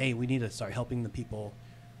 Hey, we need to start helping the people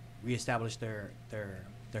reestablish their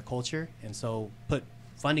culture. And so put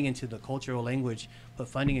funding into the cultural language, put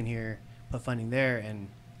funding in here, put funding there.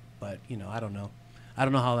 But I don't know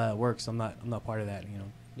how that works. I'm not part of that,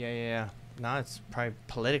 Yeah. No, it's probably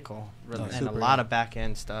political and a super, lot yeah. of back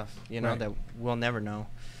end stuff, Right. that we'll never know.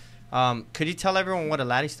 Could you tell everyone what a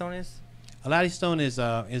laddie stone is? A laddie stone is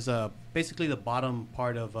basically the bottom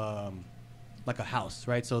part of like a house,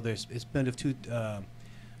 right? So it's made of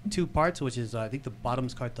two parts, which is I think the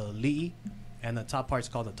bottom's called the li'i, and the top part's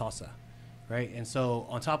called the tosa, right? And so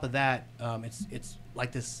on top of that, it's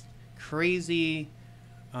like this crazy,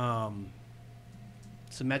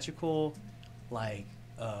 symmetrical, like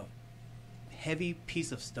heavy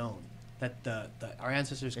piece of stone that our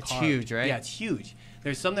ancestors It's carved. huge, right? Yeah, it's huge.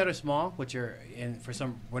 There's some that are small, which are for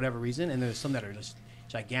some whatever reason, and there's some that are just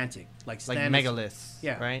gigantic, like megaliths.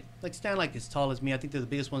 Yeah, right. Like stand like as tall as me. I think the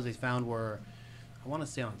biggest ones they found were, I want to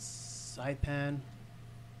say on Saipan,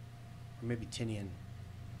 or maybe Tinian,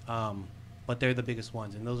 but they're the biggest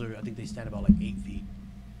ones, and those are I think they stand about like 8 feet,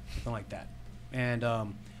 something like that. And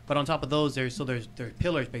but on top of those, there's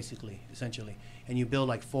pillars basically, essentially, and you build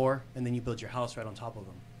like 4, and then you build your house right on top of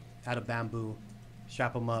them, out of bamboo,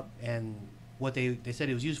 strap them up, and what they said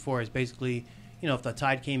it was used for is basically, if the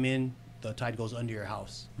tide came in, the tide goes under your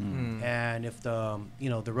house, and if the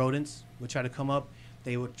the rodents would try to come up,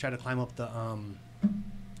 they would try to climb up the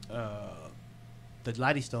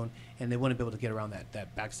ladystone, and they wouldn't be able to get around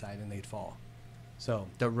that backside, and they'd fall. So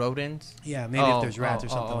The rodents. yeah, maybe if there's rats or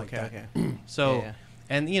something like that. Okay. So, Yeah.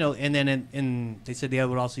 and and then they said they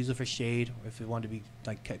would also use it for shade, or if they wanted to be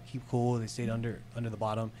like keep cool, they stayed under the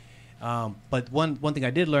bottom. But one thing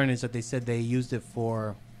I did learn is that they said they used it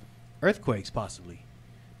for earthquakes possibly,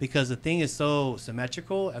 because the thing is so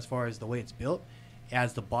symmetrical as far as the way it's built.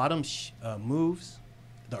 As the bottom moves,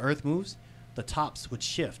 the earth moves, the tops would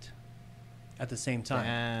shift at the same time.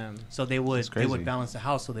 Damn. So they would crazy. balance the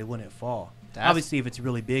house so they wouldn't fall. That's- Obviously, if it's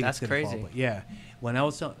really big, that's it's gonna crazy. fall. But yeah, when they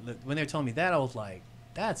were telling me that, I was like,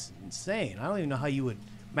 that's insane. I don't even know how you would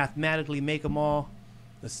mathematically make them all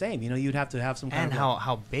the same. You'd have to have some kind And of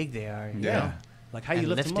how big they are. You yeah, know? like how And you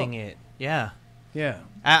lift lifting them up. it. Yeah. Yeah,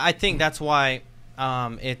 I think that's why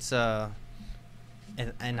it's an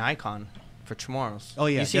icon for Chamorros. Oh,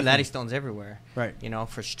 yeah, You see definitely. laddy stones everywhere. right.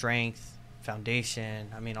 For strength, foundation.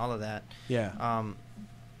 I mean, all of that. Yeah,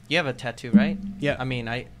 You have a tattoo, right? yeah. I mean,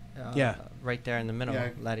 Yeah. right there in the middle, Yeah.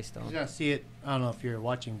 laddy You stone. gotta see it. I don't know if you're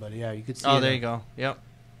watching, but yeah, you could see. Oh, it. there you go. Yep.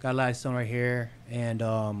 Got a laddy stone right here, and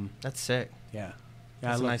That's sick. yeah.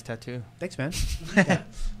 That's a look- nice tattoo. Thanks, man. Yeah.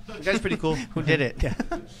 The guy's pretty cool. Who did it? Yeah.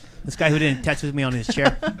 This guy who didn't tattoo me on his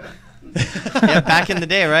chair. Yeah, back in the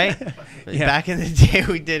day, right? Yeah. Back in the day,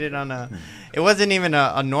 we did it on it wasn't even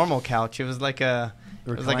a normal couch. It was like a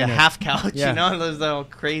Recliner. half couch, Yeah. It was all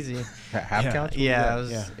crazy. Half Yeah. couch? Yeah,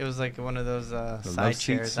 Yeah. it was like one of those love side seats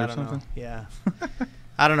chairs. or I don't know. something? Yeah.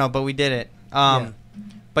 I don't know, but we did it. Yeah.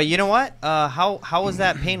 But you know what? How was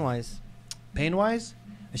that pain wise? Pain wise,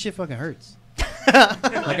 that shit fucking hurts.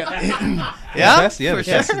 Yeah, The for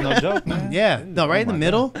chest sure. is no joke, man. Yeah, no, right in the my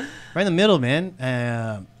middle, right in the middle, man.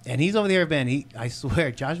 And he's over there, man. I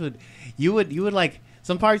swear, Josh you would like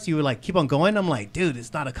some parts you would like keep on going. I'm like, dude,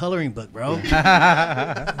 it's not a coloring book, bro.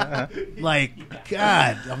 Like,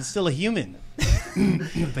 God, I'm still a human.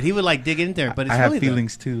 But he would like dig in there. But it's I have really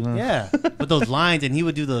feelings too. Huh? Yeah, with those lines, and he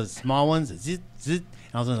would do those small ones. Zit, zit,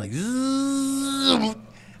 and I was like, zzz.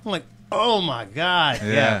 I'm like, oh my God.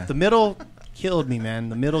 Yeah. The middle killed me, man.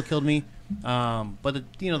 The middle killed me. But the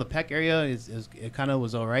the pec area is it kind of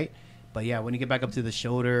was all right. But yeah, when you get back up to the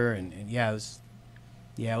shoulder and yeah,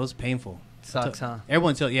 it was painful. Sucks, huh?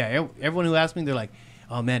 Everyone everyone who asked me, they're like,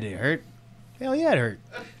 oh man, did it hurt? Hell yeah, it hurt.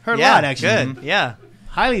 Hurt Yeah, a lot actually. Good. Yeah.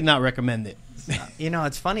 Highly not recommend it.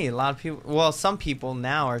 It's funny. A lot of people. Well, some people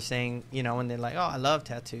now are saying, when they're like, "Oh, I love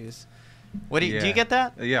tattoos." Do you get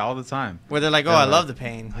that? Yeah, all the time. Where they're like, "Oh, I love the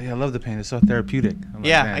pain." Oh yeah, I love the pain. It's so therapeutic. I'm like,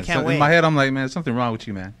 Yeah, man, I can't so wait. In my head, I'm like, man, there's something wrong with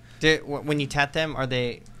you, man. When you tat them, are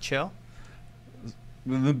they chill?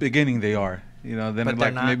 In the beginning, they are. Then But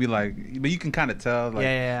they're not? maybe but you can kind of tell, like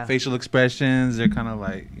Yeah. facial expressions. They're kind of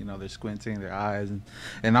like, they're squinting their eyes,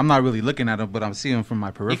 and I'm not really looking at them, but I'm seeing them from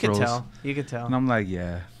my peripherals. You could tell. And I'm like,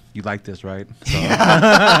 yeah, you like this, right? So,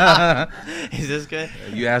 Is this good?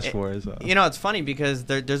 you asked for it. So. It's funny because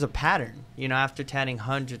there's a pattern. After tatting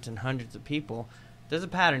hundreds and hundreds of people, there's a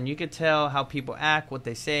pattern. You could tell how people act, what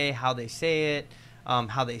they say, how they say it,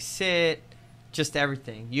 how they sit, just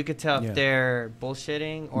everything. You could tell Yeah. if they're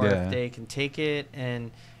bullshitting or Yeah. if they can take it.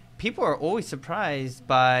 And people are always surprised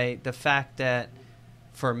by the fact that,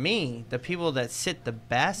 for me, the people that sit the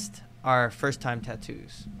best are first-time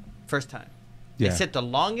tattoos. First time. They Yeah. sit the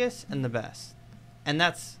longest and the best. And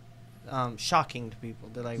that's shocking to people.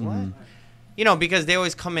 They're like, Mhm. what? Because they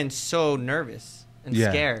always come in so nervous and Yeah.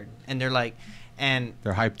 scared. And they're like, and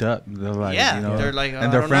They're hyped up. They're like, they're like,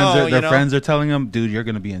 and their friends are telling them, dude, you're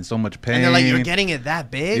gonna be in so much pain. and they're like, you're getting it that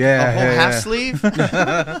big? Yeah, A whole yeah, half yeah. sleeve?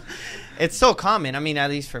 It's so common. I mean, at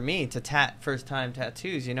least for me, to first-time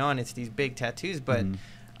tattoos, and it's these big tattoos. But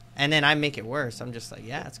and then I make it worse. I'm just like,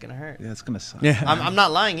 yeah, it's gonna hurt. Yeah, it's gonna suck. Yeah. I'm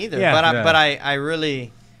not lying either. Yeah. But I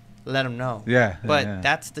really let them know. Yeah. But yeah.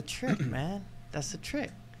 that's the trick, man. That's the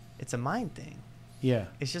trick. It's a mind thing. Yeah.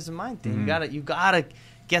 It's just a mind thing. Mhm. You gotta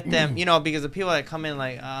get them, you know, because the people that come in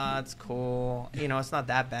like, it's cool, you know, it's not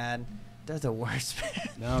that bad. They're the worst, man.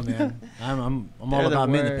 No, man. I'm all They're the about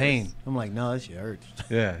admitting the worst. pain. I'm like, no, that shit hurts.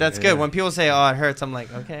 Yeah, That's good. When people say, "Oh, it hurts," I'm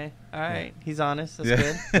like, "Okay, all right, he's honest. That's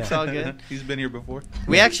good. It's all good." He's been here before.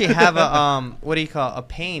 We actually have a what do you call a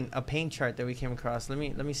pain chart that we came across. Let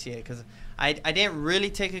me see it because I didn't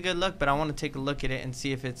really take a good look, but I want to take a look at it and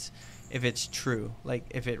see if it's true, like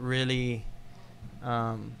if it really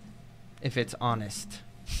if it's honest.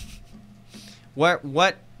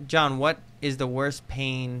 What John? What is the worst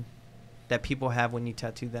pain that people have when you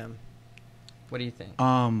tattoo them? What do you think?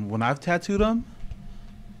 When I've tattooed them,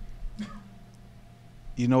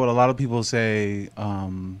 you know what a lot of people say,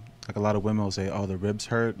 like a lot of women will say, oh, the ribs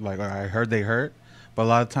hurt, like, or I heard they hurt, but a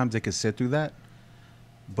lot of times they can sit through that.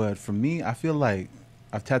 But for me, I feel like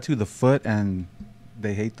I've tattooed the foot and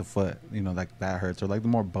they hate the foot, you know, like that hurts, or like the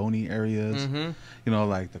more bony areas, you know,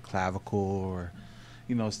 like the clavicle or,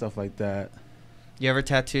 you know, stuff like that. You ever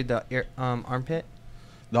tattooed the armpit?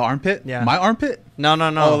 The armpit? Yeah. My armpit? No.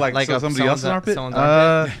 Oh, like so somebody else's armpit? Someone's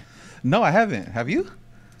armpit? No, I haven't. Have you?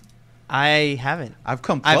 I haven't. I've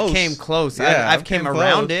come close. I've came close. Yeah, I've came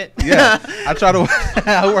around close. it. Yeah, I try to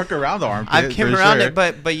I work around the armpit. I've came for around sure.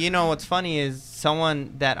 it, but you know what's funny is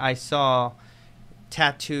someone that I saw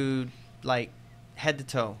tattooed like head to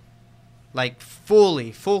toe, like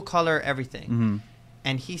full color, everything,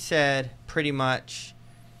 and he said pretty much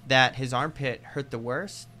that his armpit hurt the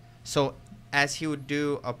worst. So as he would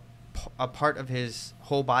do a part of his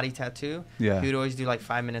whole body tattoo, he would always do like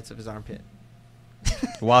 5 minutes of his armpit.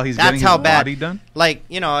 While he's That's getting how his bad. body done? Like,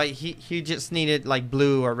 you know, he just needed like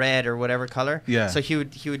blue or red or whatever color. Yeah. So he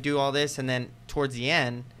would do all this, and then towards the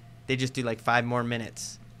end, they just do like 5 more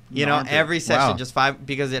minutes. You know, armpit. every session Wow. just 5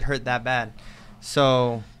 because it hurt that bad.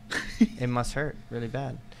 So it must hurt really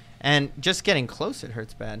bad. And just getting close, it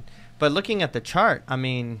hurts bad. But looking at the chart, I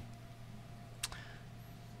mean,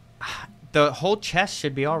 the whole chest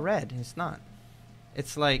should be all red. It's not.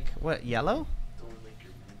 It's like, what, yellow?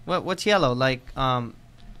 What's yellow? Like, A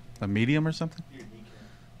medium or something?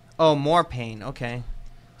 oh, more pain. Okay.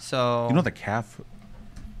 So. You know the calf?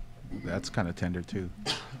 That's kind of tender too.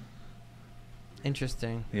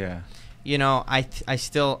 Interesting. Yeah. You know, I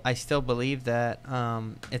still believe that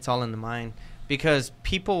it's all in the mind, because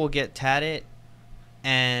people will get tatted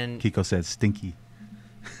and Kiko said stinky.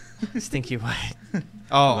 stinky white.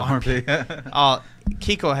 Oh, armpit. Oh,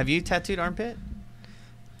 Kiko, have you tattooed armpit?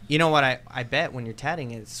 You know what? I bet when you're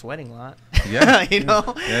tatting, it's sweating a lot. Yeah. You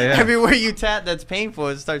know, Yeah. everywhere you tat that's painful,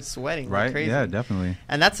 it starts sweating. Like Right? crazy. Yeah, definitely.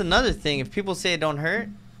 And that's another thing. If people say it don't hurt,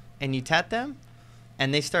 and you tat them,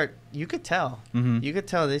 and they start, you could tell. You could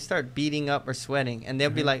tell they start beating up or sweating, and they'll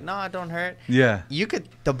be like, "No, it don't hurt." Yeah. You could,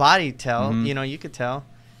 the body tell. You know, you could tell.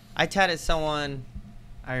 I tatted someone.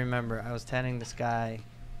 I remember I was tatting this guy.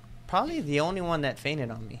 Probably the only one that fainted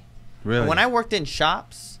on me. Really? When I worked in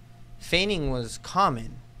shops, fainting was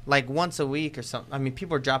common, like once a week or something. I mean,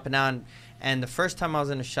 people were dropping out, and the first time I was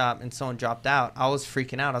in a shop and someone dropped out, I was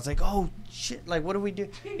freaking out. I was like, "Oh shit! Like, what do we do?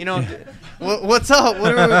 You know, what's up?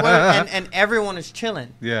 And everyone is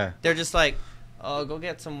chilling. Yeah. They're just like, "Oh, go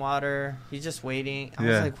get some water. He's just waiting." I Yeah.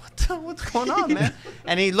 was like, what's going on, man?"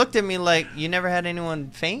 And he looked at me like, "You never had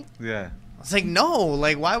anyone faint?" Yeah. I was like, "No.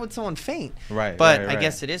 Like, why would someone faint?" Right. But right. I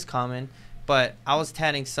guess it is common. But I was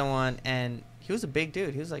tatting someone, and he was a big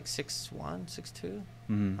dude. He was like 6'1", 6'2".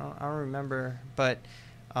 I don't remember, but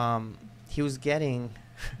he was getting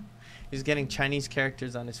Chinese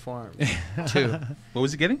characters on his forearm too. What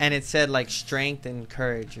was he getting? And it said like strength and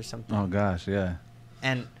courage or something. Oh gosh, yeah.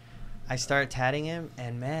 And I started tatting him,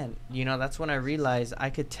 and man, you know, that's when I realized I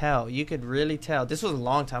could tell. You could really tell. This was a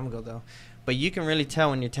long time ago though, but you can really tell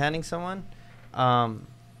when you're tatting someone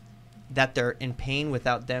that they're in pain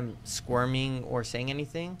without them squirming or saying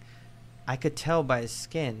anything. I could tell by his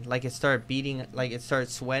skin, like it started beating, like it started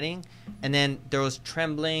sweating, and then there was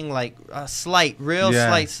trembling, like a slight,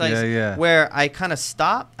 slight, where I kind of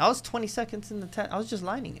stopped. I was 20 seconds in the tat. I was just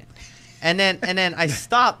lining it, and then I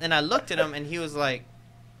stopped and I looked at him, and he was like,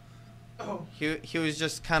 he was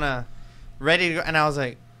just kind of ready to go, and I was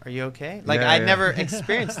like, "Are you okay?" Like I'd never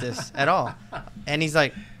experienced this at all, and he's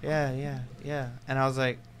like, "Yeah," and I was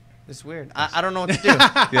like, it's weird. I don't know what to do.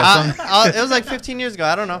 It was like 15 years ago.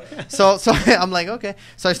 I don't know. So I'm like, okay.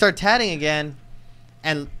 So I start tatting again.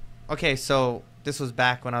 And, okay, so this was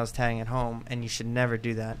back when I was tatting at home. And you should never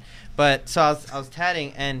do that. But so I was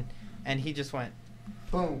tatting. And he just went,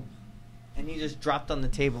 boom. And he just dropped on the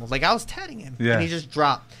table. Like, I was tatting him. Yeah. And he just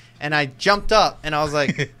dropped. And I jumped up. And I was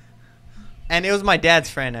like, and it was my dad's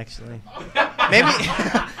friend, actually.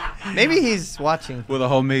 Maybe he's watching. With a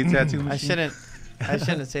homemade tattoo machine? I shouldn't. I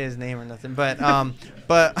shouldn't say his name or nothing, but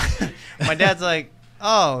my dad's like,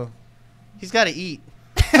 oh, he's got to eat.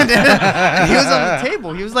 And he was on the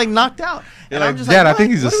table. He was like knocked out. You're And I'm like, just Dad, like, I think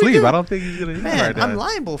 "What? he's What do we asleep. do?" I don't think he's gonna eat Man, right now. I'm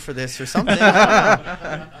liable for this or something. I don't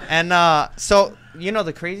know. And so you know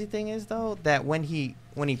the crazy thing is though that when he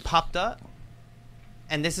popped up,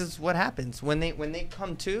 and this is what happens when they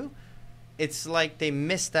come to, it's like they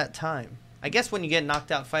miss that time. I guess when you get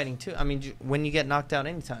knocked out fighting too. I mean, when you get knocked out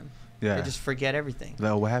anytime, Yeah. they just forget everything.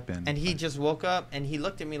 No, what happened? And he just woke up and he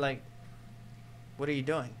looked at me like, "What are you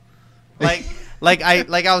doing?" like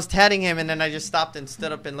I was tatting him and then I just stopped and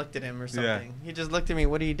stood up and looked at him or something. He just looked at me,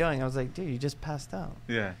 "What are you doing?" I was like, "Dude, you just passed out."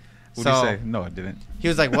 Yeah. What So- did you say? No, I didn't. He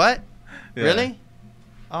was like, "What? Yeah. Really?"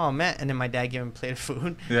 Oh man! And then my dad gave him a plate of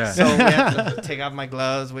food. Yeah. So we have to take off my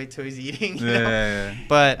gloves, wait till he's eating. You know? Yeah.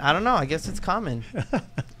 But I don't know. I guess it's common.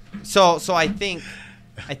 So I think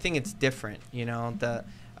it's different. You know,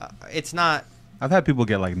 it's not. I've had people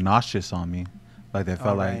get like nauseous on me, like they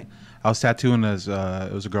felt like right. I was tattooing as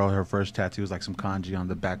it was a girl. Her first tattoo was like some kanji on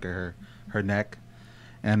the back of her neck,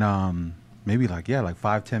 and maybe like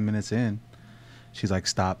 5-10 minutes in, she's like,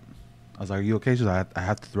 "Stop." I was like, "Are you okay?" She's like, "I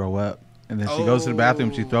have to throw up." And then she goes to the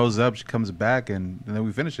bathroom. She throws up. She comes back, and then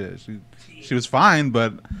we finish it. She was fine,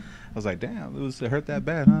 but I was like, "Damn, it hurt that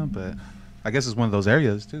bad, huh?" But I guess it's one of those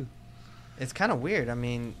areas too. It's kind of weird. I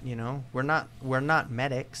mean, you know, we're not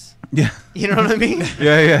medics. Yeah. You know what I mean?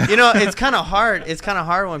 Yeah. You know, it's kind of hard. It's kind of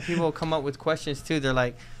hard when people come up with questions too. They're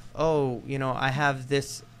like, "Oh, you know, I have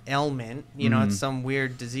this ailment. You know, it's some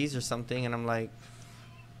weird disease or something." And I'm like,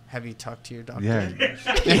 "Have you talked to your doctor?" Yeah.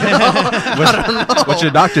 You know? What's your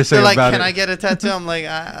doctor say They're like, about "Can it?" I get a tattoo?" I'm like,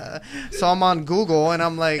 so I'm on Google and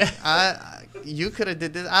I'm like, you could have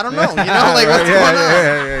did this. I don't know. You know, like what's going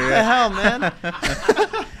on? The hell, man.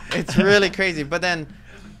 It's really crazy. But then,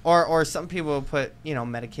 or some people put, you know,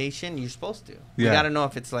 medication. You're supposed to. You Yeah. got to know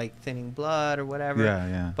if it's like thinning blood or whatever.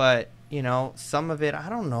 Yeah. But you know, some of it, I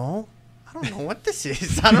don't know. I don't know what this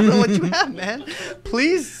is. I don't know what you have, man.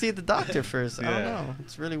 Please see the doctor first. I don't know.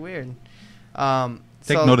 It's really weird.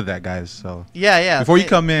 Take note of that, guys. So yeah. before you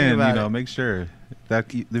come think in, about you know, it. make sure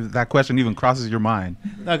that question even crosses your mind.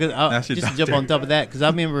 No, That's your just to doctor. jump on top of that, because I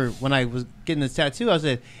remember when I was getting this tattoo, I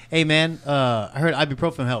said, "Hey man, I heard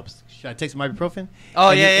ibuprofen helps. Should I take some ibuprofen?"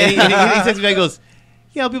 Oh, and yeah. He texts me back, he goes,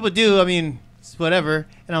 "Yeah, people do. I mean, it's whatever."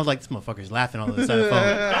 And I was like, "This motherfucker's laughing on the side of the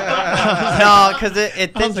phone." No, because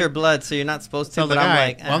it thins your blood, so you're not supposed to. So I was But like, I'm all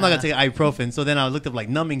like, right, well, I'm not gonna take ibuprofen. So then I looked up like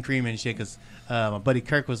numbing cream and shit, because my buddy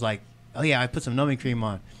Kirk was like, "Oh yeah, I put some numbing cream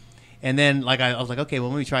on," and then like I was like, "Okay, well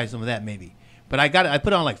let me try some of that maybe." But I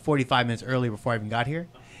put it on like 45 minutes early before I even got here,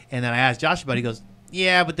 and then I asked Josh about it. He goes,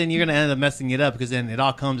 "Yeah, but then you're gonna end up messing it up because then it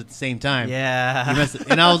all comes at the same time." Yeah. You mess it-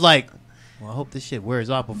 and I was like, "Well, I hope this shit wears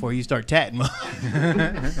off before you start tatting."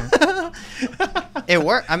 It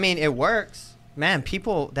work. I mean, it works. Man,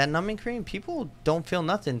 that numbing cream, people don't feel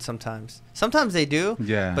nothing sometimes. Sometimes they do.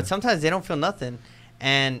 Yeah. But sometimes they don't feel nothing,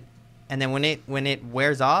 and then when it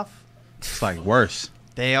wears off, It's like worse.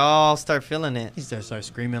 they all start feeling it. He starts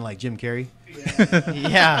screaming like Jim Carrey.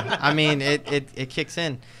 Yeah. I mean, it kicks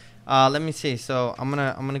in. Let me see. So I'm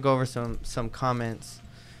gonna go over some comments.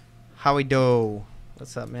 Howie Doe.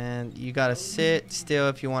 What's up, man? You gotta sit still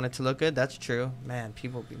if you want it to look good. That's true. Man,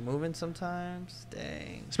 people be moving sometimes.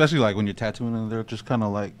 Dang. Especially like when you're tattooing and they're just kind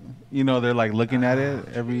of like, you know, they're like looking at it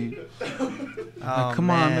every. Oh, come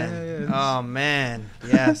on, man. Oh man.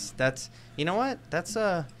 Yes, that's. You know what? That's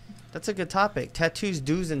a good topic. Tattoos,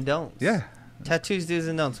 do's and don'ts. Yeah, Tattoos, do's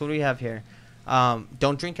and don'ts. What do we have here?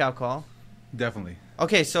 Don't drink alcohol. definitely.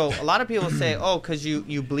 Okay, so a lot of people say, oh, because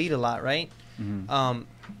you bleed a lot, right? Mhm.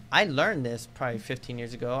 I learned this probably 15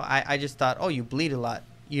 years ago. I just thought, oh, you bleed a lot.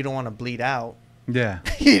 You don't want to bleed out. Yeah.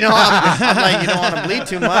 You know, I'm like, you don't want to bleed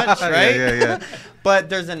too much, right? Yeah. But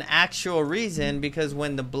there's an actual reason, because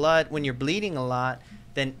when you're bleeding a lot,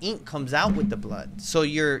 then ink comes out with the blood. So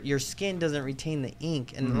your skin doesn't retain the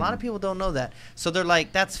ink. And a lot of people don't know that. So they're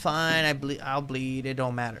like, that's fine. I'll bleed. It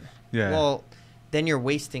don't matter. Yeah. Well, then you're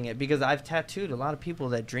wasting it, because I've tattooed a lot of people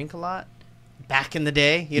that drink a lot back in the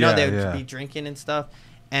day. You know, Yeah, they would yeah. be drinking and stuff.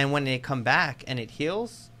 And when they come back and it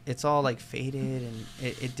heals, it's all like faded and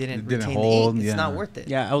it didn't retain hold, the ink. It's yeah. not worth it.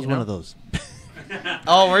 Yeah, I was you one know? of those.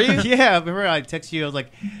 Oh, were you? Yeah, I remember I texted you. I was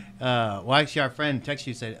like, well, actually, our friend texted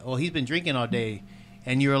you, said, "Well, he's been drinking all day,"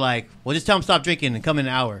 and you were like, "Well, just tell him stop drinking and come in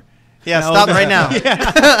an hour." Yeah, And I stop was- right now.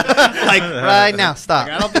 Yeah. Like right now, stop.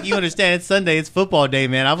 Like, I don't think you understand. It's Sunday. It's football day,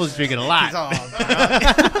 man. I was drinking a lot.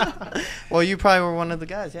 Well, you probably were one of the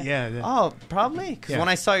guys. Yeah. Yeah. Oh, probably. Because Yeah. when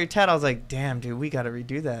I saw your tat, I was like, damn, dude, we got to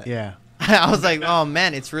redo that. Yeah. I was like, oh,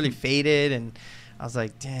 man, it's really faded. And I was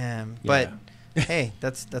like, damn. But, hey,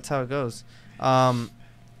 that's how it goes.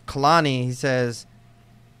 Kalani, he says,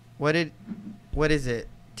 what is it?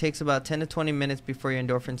 Takes about 10 to 20 minutes before your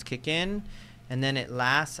endorphins kick in, and then it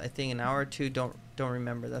lasts, I think, an hour or two. Don't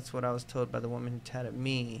remember. That's what I was told by the woman who tatted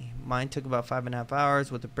me. Mine took about 5.5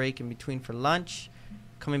 hours with a break in between for lunch.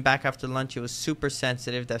 Coming back after lunch, it was super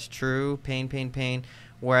sensitive. That's true. Pain.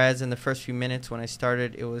 Whereas in the first few minutes when I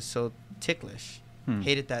started, it was so ticklish.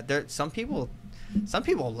 Hated that. Some people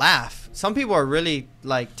laugh. Some people are really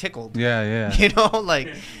like tickled. Yeah. You know, like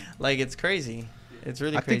it's crazy. It's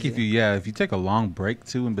really crazy. I think if you take a long break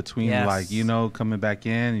too in between, like, you know, coming back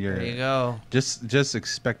in, there you go. Just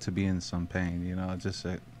expect to be in some pain, you know, just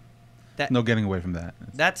no getting away from that.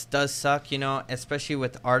 That does suck, you know, especially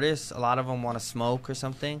with artists. A lot of them want to smoke or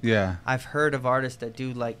something. Yeah. I've heard of artists that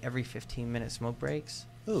do like every 15-minute smoke breaks.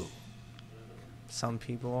 Ooh. Some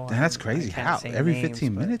people. That's crazy. How? Every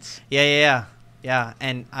 15 minutes? Yeah.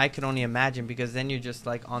 And I could only imagine, because then you're just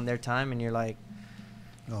like on their time and you're like,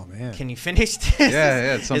 oh man, can you finish this?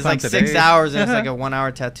 Yeah. It's like 6 hours and it's like a 1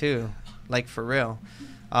 hour tattoo, like for real.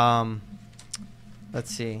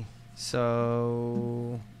 Let's see.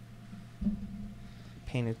 So,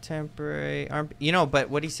 pain of temporary arm. You know, but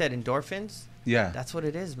what he said, endorphins. Yeah. That's what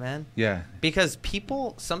it is, man. Yeah. Because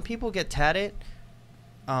some people get tatted.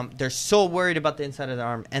 They're so worried about the inside of the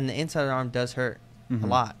arm, and the inside of the arm does hurt a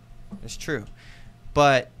lot. It's true.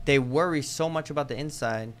 But they worry so much about the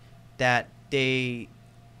inside that they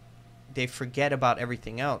forget about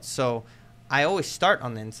everything else. So I always start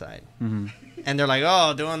on the inside. And they're like,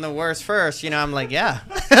 oh, doing the worst first. You know, I'm like, yeah.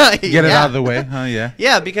 Get it out of the way, huh? Yeah.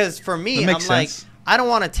 Yeah, because for me, I'm like, sense. I don't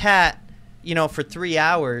want to tat, you know, for 3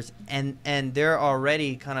 hours, and they're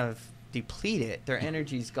already kind of depleted. Their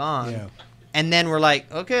energy's gone. Yeah. And then we're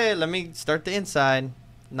like, okay, let me start the inside.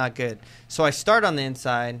 Not good. So I start on the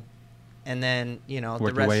inside, and then, you know,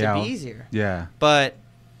 the rest should be easier. Yeah. But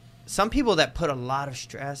some people that put a lot of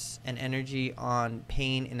stress and energy on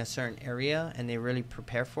pain in a certain area, and they really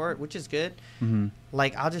prepare for it, which is good.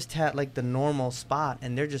 Like, I'll just tat like the normal spot,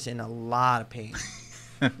 and they're just in a lot of pain.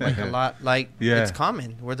 Like a lot, like it's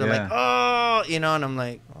common where they're like, oh, you know, and I'm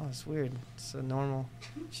like, oh, it's weird. It's a normal.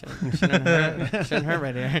 Shouldn't hurt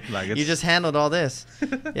right here. Like, you just handled all this.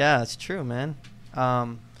 Yeah, it's true, man. Let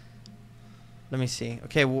me see.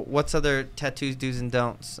 Okay, what's other tattoos do's and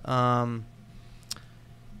don'ts?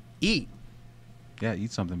 Eat. Yeah,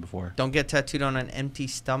 eat something before. Don't get tattooed on an empty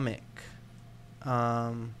stomach.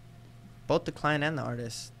 Both the client and the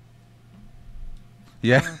artist.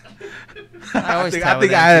 Yeah. I think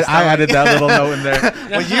I added that little note in there.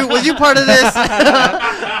 Was you part of this?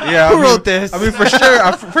 Yeah. Who wrote this? I mean,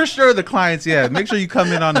 for sure the clients, yeah. Make sure you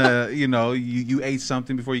come in on you know, you ate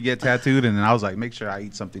something before you get tattooed, and then I was like, make sure I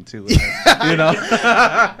eat something too. You know?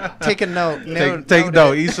 Take a note.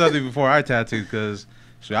 Eat something before I tattoo, because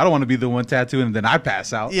I don't want to be the one tattooing and then I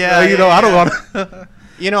pass out. Yeah. You know, I don't want to.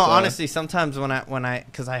 You know, honestly, sometimes when I,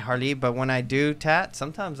 because I hardly eat, but when I do tat,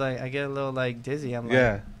 sometimes I get a little like dizzy. I'm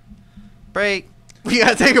like, break. We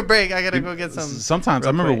gotta take a break. I gotta go get some. Sometimes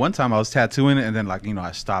I remember one time I was tattooing it, and then like, you know,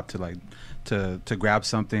 I stopped to grab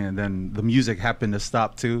something, and then the music happened to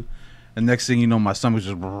stop too. And next thing you know, my stomach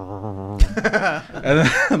just. And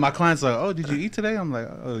then my client's like, "Oh, did you eat today?" I'm like,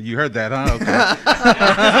 "Oh, you heard that, huh?"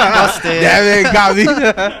 Okay. Yeah, it got me.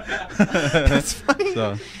 That's funny.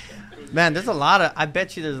 So. Man, there's a lot of. I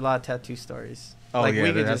bet you there's a lot of tattoo stories. Oh, like, yeah,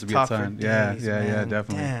 we could just talk for days. Yeah,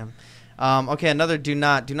 definitely. Damn. Okay, another do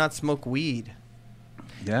not smoke weed.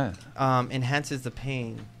 Yeah. Enhances the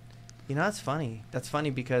pain. You know, that's funny. That's funny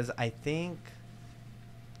because I think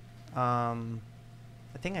I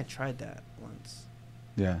tried that once.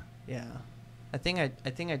 Yeah. Yeah. I think I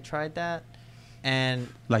tried that, and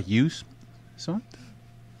like use something.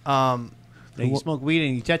 You smoke weed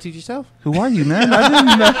and you tattooed yourself? Who are you, man? I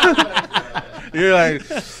didn't know. You're like,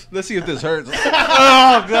 let's see if this hurts.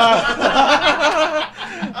 Oh God.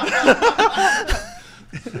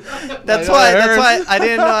 That's why I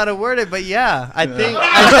didn't know how to word it, but yeah, I think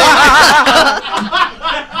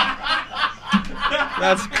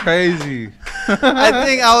that's crazy. I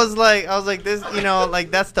think I was like this, you know,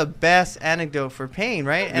 like that's the best anecdote for pain,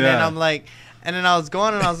 right? And then I'm like, and then I was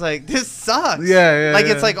going and I was like, this sucks. Yeah. Like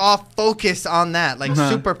it's like all focused on that, like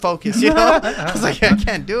super focused, you know? I was like, I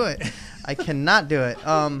can't do it. I cannot do it.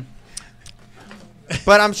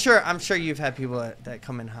 But I'm sure you've had people that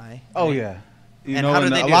come in high. Right? Oh yeah. You and know, how do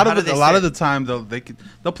they a do? lot of the time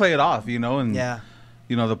they'll play it off, you know, and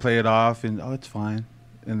you know, they'll play it off and it's fine.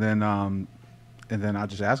 And then I'll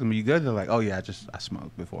just ask them, "Are you good?" They're like, "Oh yeah, I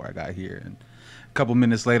smoked before I got here." And a couple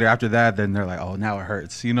minutes later after that, then they're like, "Oh, now it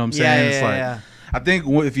hurts." You know what I'm saying? I think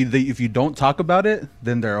if you don't talk about it,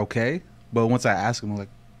 then they're okay. But once I ask them, I'm like,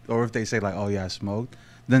 or if they say like, "Oh yeah, I smoked,"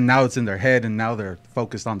 then now it's in their head, and now they're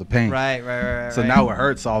focused on the pain. Right. So now it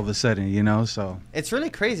hurts all of a sudden, you know. So it's really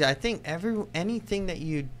crazy. I think anything that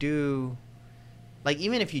you do, like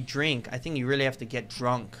even if you drink, I think you really have to get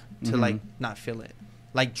drunk to like not feel it,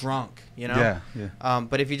 like drunk, you know. Yeah.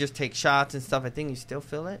 But if you just take shots and stuff, I think you still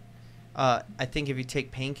feel it. I think if you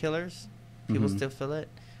take painkillers, people still feel it.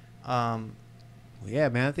 Well, yeah,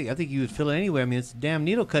 man. I think you would feel it anyway. I mean, it's a damn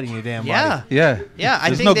needle cutting your damn body. Yeah.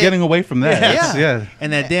 There's no getting away from that. Yeah.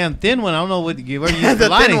 And that damn thin one, I don't know where you use the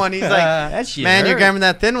lining. thin one. He's like, that shit man, you're hurt. grabbing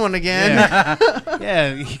that thin one again.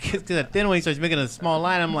 Yeah, he gets to that thin one. He starts making a small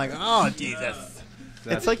line. I'm like, oh Jesus.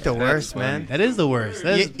 It's like the worst, man. That is the worst.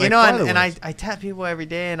 That is You know, far the and worst. I tat people every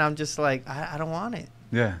day, and I'm just like, I don't want it.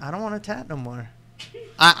 Yeah. I don't want to tat no more.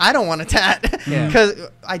 I don't want to tat because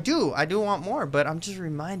I do want more, but I'm just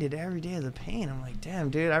reminded every day of the pain. I'm like,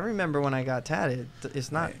 damn, dude, I remember when I got tatted.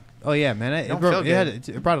 It's not. Oh yeah, man.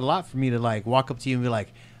 It brought a lot for me to like walk up to you and be like,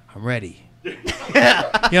 I'm ready. You know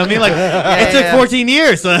what I mean? Like it took 14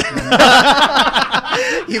 years. So.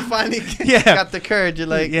 You finally got the courage. You're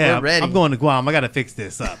like, we're ready. I'm going to Guam. I got to fix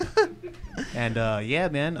this up. And yeah,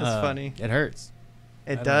 man, that's funny. It hurts.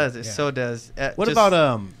 It does. It so does. What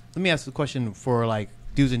about Let me ask a question for like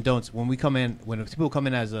do's and don'ts when people come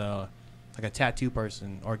in as a tattoo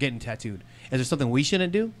person or getting tattooed. Is there something we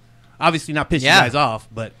shouldn't do? Obviously, not piss you guys off,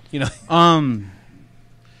 but you know.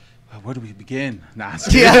 Where do we begin? Nah.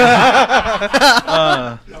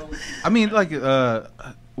 Yeah. I mean, like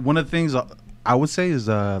one of the things I would say is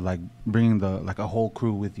like bringing a whole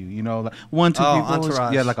crew with you. You know, like 1-2 people.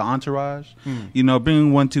 Entourage. Yeah, like an entourage. You know,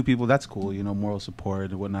 bringing 1-2 people. That's cool. You know, moral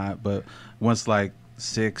support and whatnot. But once like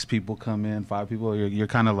 6 people come in, 5 people, you're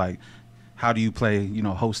kind of like, how do you play, you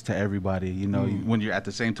know, host to everybody? You know, when you're at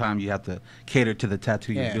the same time, you have to cater to the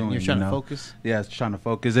tattoo you're doing. You're trying to focus. Yeah, it's trying to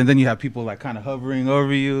focus, and then you have people like kind of hovering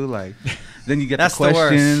over you, like. Then you get That's the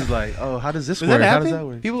questions, worst. like, oh, how does this Does work? that How happen? does that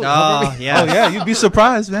work? People Oh yeah, you'd be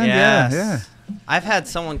surprised, man. Yes. Yeah. I've had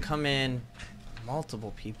someone come in,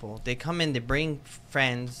 multiple people. They come in, they bring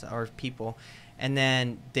friends or people, and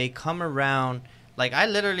then they come around. Like I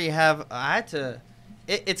literally had to.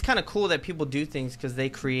 It's kind of cool that people do things because they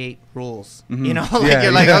create rules. You know, like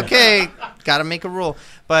you're like, okay, got to make a rule.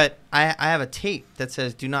 But I have a tape that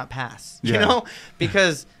says "Do not pass." You know,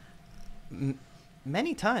 because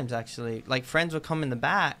many times actually, like friends will come in the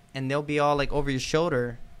back and they'll be all like over your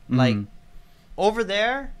shoulder, like over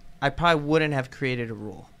there. I probably wouldn't have created a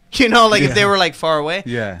rule. You know, like if they were like far away.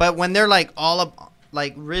 Yeah. But when they're like all up,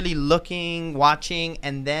 like really looking, watching,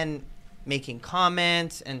 and then making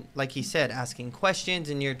comments and like he said, asking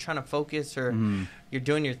questions, and you're trying to focus or you're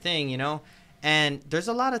doing your thing, you know. And there's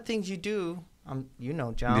a lot of things you do, you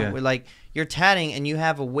know, John, where like you're tatting and you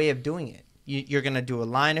have a way of doing it. You're gonna do a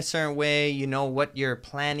line a certain way, you know what you're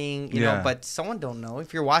planning, you know, but someone don't know.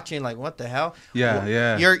 If you're watching, like, what the hell?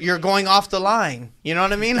 You're going off the line. You know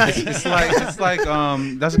what I mean? it's like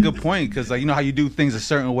that's a good point, because like, you know how you do things a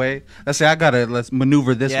certain way. Let's say let's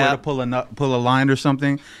maneuver this way to pull a line or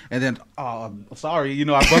something, and then sorry, you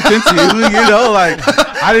know, I bumped into you. You know, like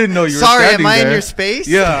I didn't know you were sorry, standing am I there. in your space?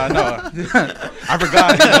 Yeah, no. I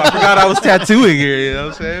forgot. You know, I forgot I was tattooing here. You know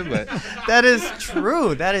what I'm saying? But that is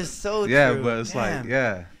true. That is so true. But it's like,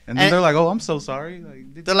 and then they're like, "Oh, I'm so sorry."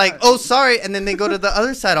 Like, they're like, "Oh, sorry," and then they go to the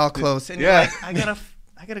other side all close, and you're like, I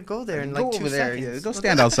gotta go there in like 2 seconds. Yeah, go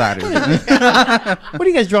stand outside. What are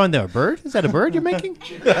you guys drawing there? A bird? Is that a bird you're making?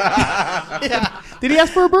 Did he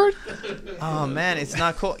ask for a bird? Oh man, it's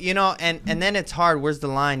not cool. You know, and then it's hard. Where's the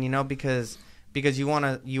line? You know, because you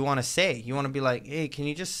wanna be like, hey, can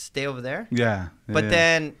you just stay over there? But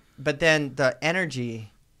then the energy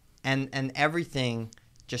and everything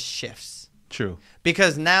just shifts. True.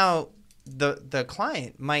 Because now the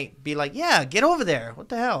client might be like, yeah, get over there. What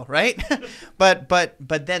the hell, right?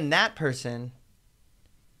 but then that person,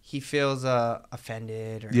 he feels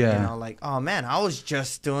offended, or you know, like, oh man, I was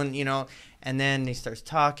just doing, you know, and then he starts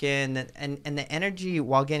talking, and the energy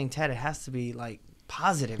while getting tatted has to be like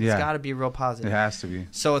positive. It's got to be real positive. It has to be.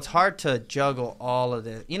 So it's hard to juggle all of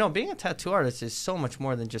this. You know, being a tattoo artist is so much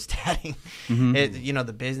more than just tatting. You know,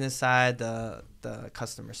 the business side, the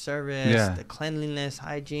customer service, the cleanliness,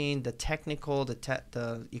 hygiene, the technical,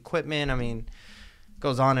 the equipment. I mean, it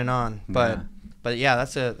goes on and on. But yeah,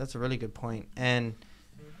 that's a really good point. And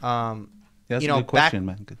that's you know, a good question,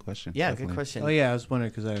 man. Good question. Yeah, definitely. good question. Oh yeah, I was wondering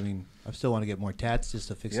because I mean, I still want to get more tats just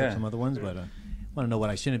to fix up some other ones, but I want to know what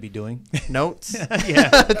I shouldn't be doing. Notes.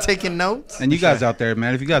 Taking notes. And you guys out there,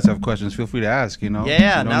 man, if you guys have questions, feel free to ask. You know.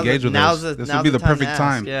 Yeah. You know, engage with us. This would be the perfect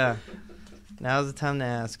time. Yeah. Now's the time to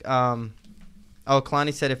ask. Oh,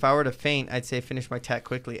 Kalani said, if I were to faint, I'd say finish my tat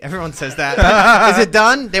quickly. Everyone says that. Is it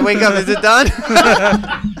done? They wake up, is it done?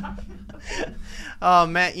 Oh,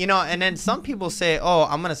 man. You know, and then some people say, oh,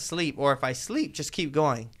 I'm going to sleep. Or if I sleep, just keep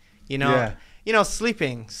going. You know? Yeah. You know,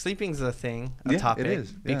 sleeping's a thing, a topic. It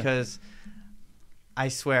is. Yeah. Because I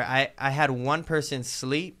swear, I had one person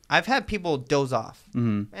sleep. I've had people doze off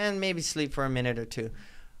and maybe sleep for a minute or two.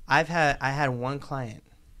 I had one client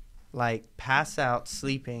like pass out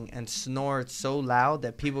sleeping and snored so loud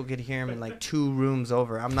that people could hear him in like 2 rooms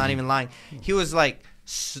over. I'm not even lying. He was like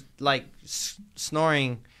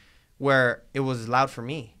snoring where it was loud for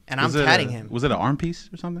me, and I'm tatting him. Was it an arm piece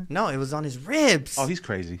or something? No, it was on his ribs. Oh, he's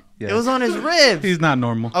crazy. Yeah. It was on his ribs. He's not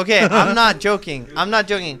normal. Okay, I'm not joking.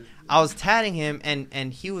 I was tatting him,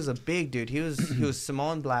 and he was a big dude. He was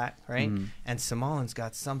Samoan black, right? And Samoans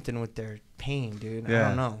got something with their pain, dude. Yeah. I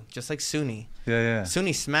don't know. Just like Suni. Yeah.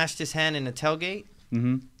 Suni smashed his hand in the tailgate.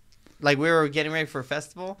 Like we were getting ready for a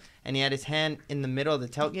festival, and he had his hand in the middle of the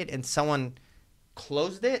tailgate, and someone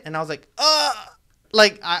closed it, and I was like,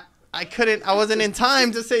 like I couldn't. I wasn't in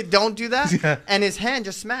time to say don't do that. Yeah. And his hand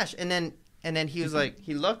just smashed, and then he was like,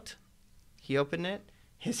 he looked, he opened it,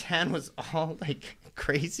 his hand was all like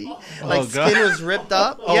crazy, like skin was ripped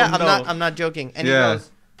up. I'm not joking. And he goes,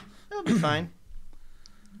 it'll be fine.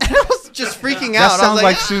 And I was just freaking out. That sounds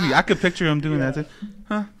like ah! Sudi. I could picture him doing that too.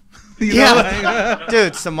 Huh?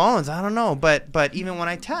 Dude, Samoans, I don't know, but even when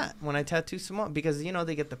I tattoo Samoan, because you know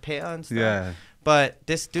they get the pea and stuff. Yeah. But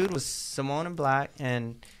this dude was Samoan and black,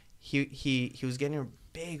 and he was getting a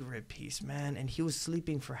big rib piece, man, and he was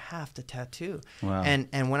sleeping for half the tattoo. Wow.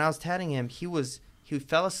 And when I was tatting him, he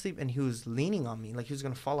fell asleep and he was leaning on me like he was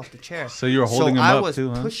gonna fall off the chair. So you were holding him up too,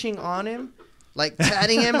 huh? I was pushing on him, like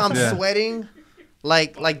tatting him. I'm sweating,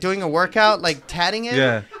 like doing a workout, like tatting him.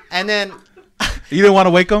 Yeah. And then you didn't want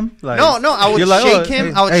to wake him? Like, no, I would shake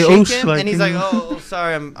him. I would shake him, and he's like, "Oh,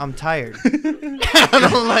 sorry, I'm tired." And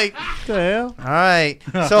I'm like, "What the hell?" All right.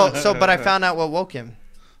 So, but I found out what woke him.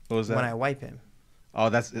 What was that? When I wipe him. Oh,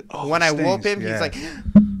 that's it. Oh, when I woke him, he's like,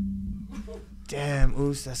 "Damn,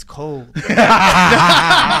 Oos, that's cold."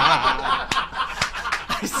 I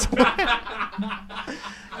swear.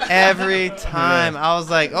 Every time I was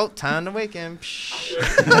like, "Oh, time to wake him."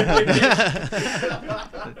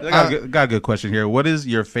 I got a good question here. What is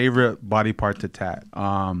your favorite body part to tat?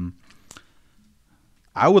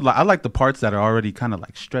 I like the parts that are already kind of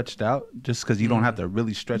like stretched out, just because you don't have to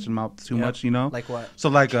really stretch them out too much, you know. Like what? So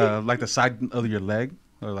like the side of your leg,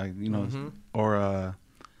 or like or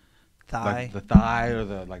thigh, like the thigh, or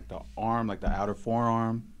the arm, like the outer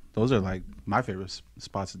forearm. Those are like my favorite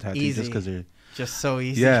spots to tattoo, just because they're just so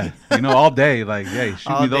easy. Yeah, all day. Like, yeah,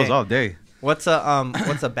 shoot me those all day. What's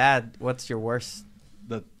your worst?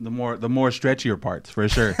 The more stretchier parts, for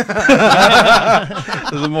sure.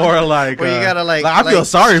 The more like, well, you gotta I feel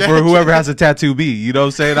sorry for whoever has a tattoo B. You know what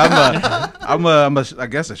I'm saying? I'm I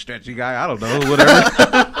guess a stretchy guy. I don't know, whatever.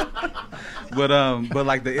 But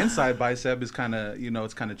like the inside bicep is kind of,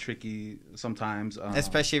 it's kind of tricky sometimes.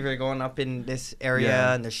 Especially if you're going up in this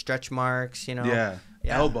area and there's stretch marks, Yeah.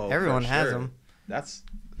 Elbow. Everyone has them. That's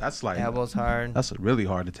like elbow's hard. That's really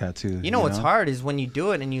hard to tattoo. You know what's hard is when you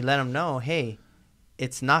do it and you let them know, hey,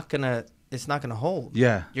 it's not gonna hold.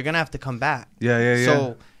 Yeah, you're gonna have to come back. Yeah.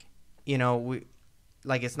 So, we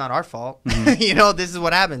it's not our fault. This is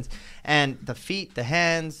what happens. And the feet, the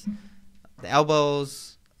hands, the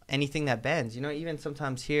elbows, anything that bends. Even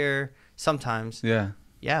sometimes here, sometimes. Yeah,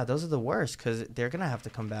 those are the worst because they're gonna have to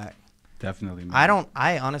come back. Definitely. Man.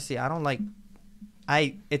 I honestly don't like.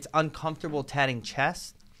 It's uncomfortable tatting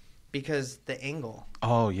chest because the angle.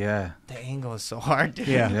 Oh yeah. The angle is so hard, dude.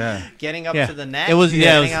 Yeah. Getting up to the neck. It was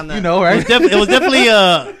right? It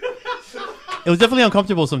was definitely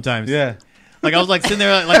uncomfortable sometimes. Yeah. Like I was like sitting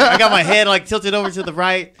there, like I got my head like tilted over to the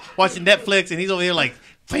right, watching Netflix, and he's over here like,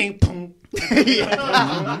 ping, pong.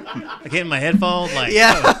 Like hitting my headphones, like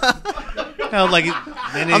I was like,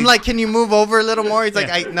 I'm like, can you move over a little more? He's like,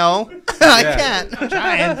 I can't. I'm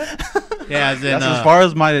trying. Yeah, then, that's as far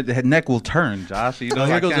as my neck will turn, Josh. Here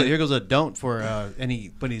goes a don't for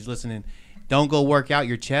anybody's listening. Don't go work out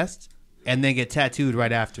your chest and then get tattooed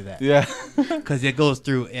right after that. Yeah, because it goes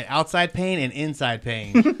through outside pain and inside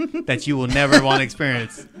pain that you will never want to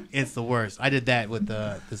experience. It's the worst. I did that with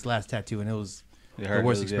this last tattoo, and it was the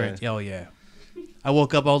worst experience. Oh yeah. I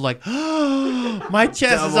woke up, I was like, oh, my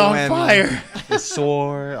chest is on fire. It's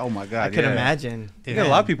sore. Oh, my God. I can imagine. You get a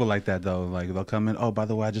lot of people like that, though. Like, they'll come in, oh, by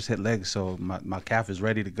the way, I just hit legs, so my calf is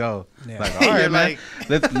ready to go. Yeah. Like, all right, man.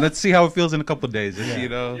 Let's see how it feels in a couple of days.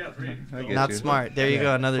 Not smart. There you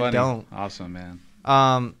go. Another Funny. Don't. Awesome, man.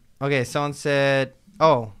 Okay, someone said,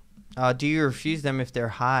 do you refuse them if they're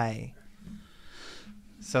high?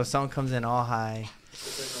 So if someone comes in all high.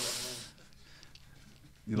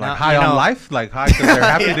 You like No, high you on know- life, like high because they're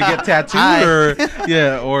happy to get tattooed, High. or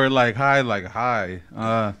yeah, or like high.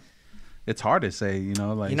 It's hard to say, you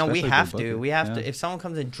know. Like You know, we especially if have they book to. it. We have Yeah. to. If someone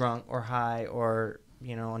comes in drunk or high or,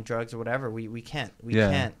 you know, on drugs or whatever, we can't. We Yeah.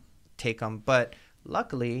 can't take them. But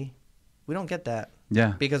luckily, we don't get that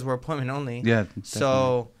Yeah, because we're appointment only. yeah.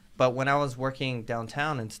 So, but when I was working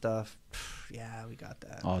downtown and stuff, yeah, we got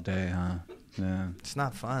that. definitely. All day, huh? Yeah. It's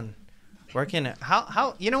not fun. Working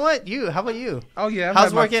how you know what how about you? Oh yeah.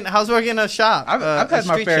 How's working a shop? I've a had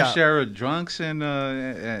my street fair shop? share of drunks and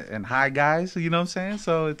high guys. You know what I'm saying?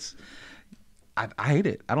 So it's, I hate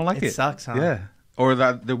it. I don't like it. It sucks, huh? Yeah. Or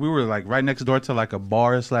that we were like right next door to like a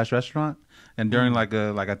bar / restaurant, and during I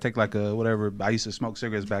take like a whatever. I used to smoke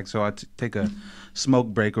cigarettes back, so I take a smoke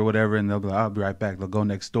break or whatever, and they'll be like, I'll be right back. They'll go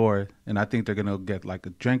next door, and I think they're gonna get like a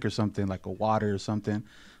drink or something, like a water or something.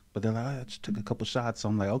 But they're like, I just took a couple shots. So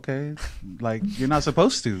I'm like, okay, like you're not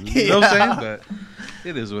supposed to. You know what I'm saying? But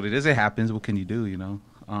it is what it is. It happens. What can you do? You know.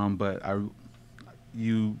 But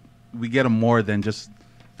we get them more than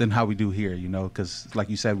how we do here. You know, because like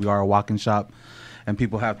you said, we are a walk-in shop, and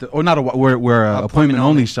people have to. Or not a. We're a appointment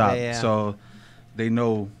only shop, Yeah. so they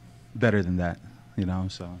know better than that. You know.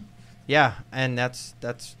 So Yeah, and that's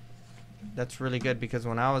really good because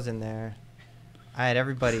when I was in there, I had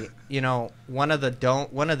everybody. You know, one of the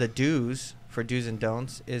do's for do's and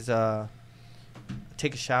don'ts is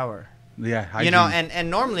take a shower. yeah. You know, hygiene. and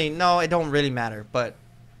normally no, it don't really matter, but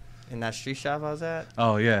in that street shop I was at,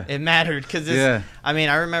 Oh yeah. it mattered because Yeah. I mean,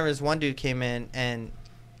 I remember this one dude came in and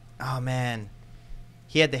oh man,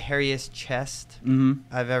 he had the hairiest chest Mm-hmm.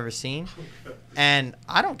 I've ever seen, and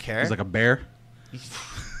I don't care. It's like a bear.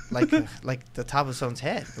 like the top of someone's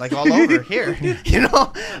head, like all over here, you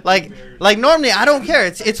know, like normally I don't care,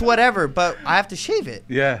 it's whatever, but I have to shave it.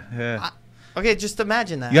 Yeah. Yeah. Okay, just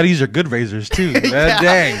imagine that. You got to use your good razors too. Yeah.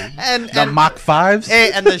 Dang. And The Mach 5s.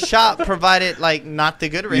 Hey, and the shop provided like not the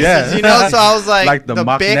good razors, Yeah. you know. So I was like the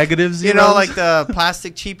Mach Bic, negatives, you know, like the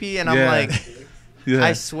plastic cheapie, and I'm Yeah. like, Yeah.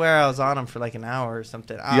 I swear I was on them for like an hour or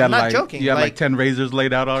something. You I'm had not like, joking. You had like like 10 razors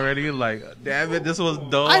laid out already. Like, damn it, this was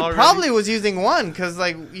dull I already. probably was using one because,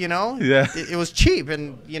 like, you know, Yeah. it was cheap,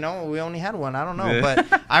 and you know, we only had one. I don't know, Yeah.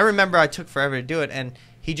 but I remember I took forever to do it, and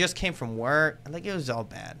he just came from work. Like, it was all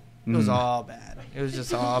bad. It was all bad. It was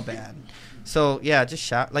just all bad. So yeah, just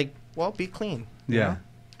be clean. you Yeah.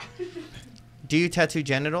 know? Do you tattoo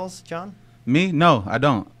genitals, John? Me? No, I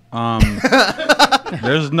don't.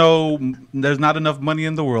 There's not enough money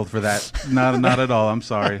in the world for that. Not at all. I'm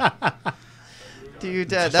sorry. Do you?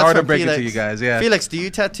 That's Sorry to from break it to Felix. you guys. Yeah. Felix, do you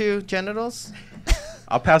tattoo genitals?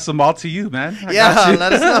 I'll pass them all to you, man. I Yeah, got you.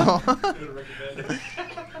 let us know.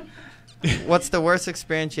 What's the worst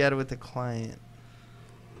experience you had with a client,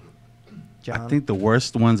 John? I think the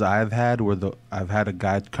worst ones I've had were I've had a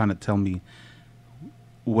guy kind of tell me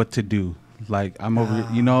what to do. Like I'm over,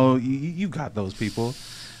 you know, you got those people.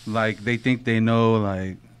 Like they think they know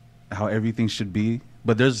like how everything should be,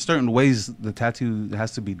 but there's certain ways the tattoo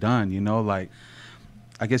has to be done. You know, like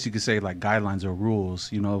I guess you could say like guidelines or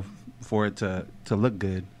rules. You know, for it to look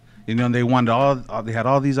good. You know, they wanted they had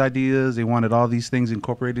all these ideas. They wanted all these things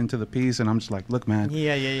incorporated into the piece, and I'm just like, look, man,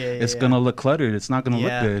 Yeah. it's gonna look cluttered. It's not gonna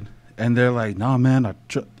Yeah. look good. And they're like, no, man,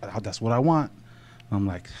 that's what I want. I'm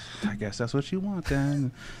like, I guess that's what you want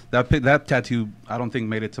then. That tattoo, I don't think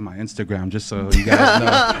made it to my Instagram. Just so you guys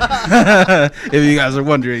know, if you guys are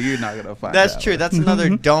wondering, you're not gonna find. That's that true. one. That's another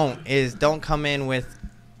don't come in with,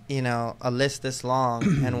 you know, a list this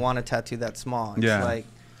long and want a tattoo that small. It's Yeah. like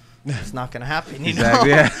it's not gonna happen. You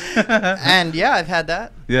Exactly. know? Yeah. And yeah, I've had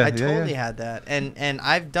that. Yeah, I yeah, totally yeah. had that. And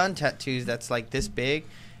I've done tattoos that's like this big,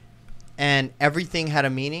 and everything had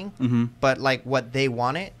a meaning, Mm-hmm. but like what they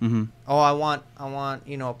wanted. Mm-hmm. Oh, I want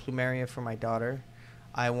you know, a plumeria for my daughter.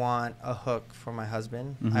 I want a hook for my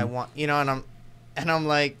husband. Mhm. I want, you know, and I'm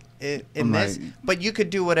like in I'm this, like- but you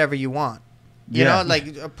could do whatever you want. You Yeah. know, like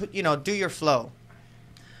you know, do your flow.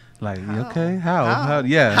 Like, How? okay, how? How?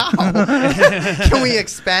 Yeah. How? Can we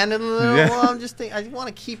expand it a little? Yeah. Well, I'm just thinking, I want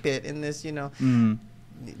to keep it in this, you know. Mm.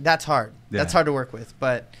 That's hard. Yeah. That's hard to work with,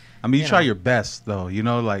 but I mean, you You try know. your best, though. You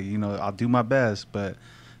know, like, you know, I'll do my best, but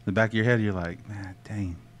in the back of your head, you're like, man,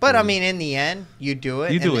 dang. I really." mean, in the end, you do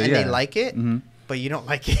it. You do and, it, and yeah. they like it, Mm-hmm. but you don't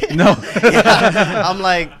like it. No. Yeah. I'm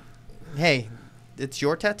like, hey, it's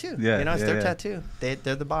your tattoo. Yeah, You know, it's yeah, their yeah. tattoo. They're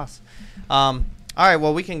the boss. All right,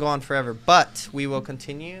 well, we can go on forever, but we will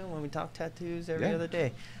continue when we talk tattoos every Yeah. other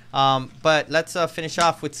day. But let's finish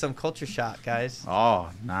off with some culture shock, guys. Oh,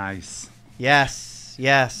 nice.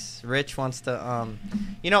 Yes. Rich wants to,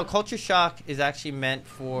 you know, culture shock is actually meant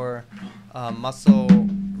for muscle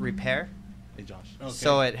repair. Hey, Josh.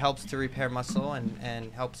 So it helps to repair muscle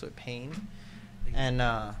and helps with pain.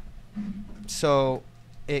 And so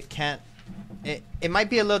it can't. It might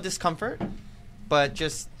be a little discomfort, but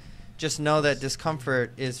just know that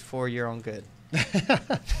discomfort is for your own good. Hey,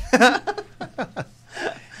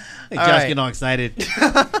 Josh, getting all excited.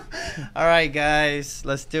 All right, guys,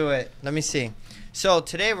 let's do it. Let me see. So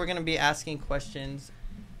today we're going to be asking questions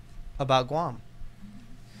about Guam.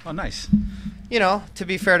 Oh, nice. You know, to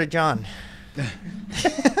be fair to John.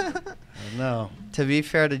 No. To be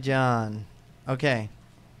fair to John. Okay.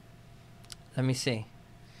 Let me see.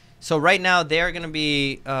 So right now they're going to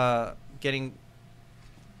be getting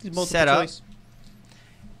set up. Choice.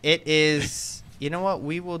 It is, you know what?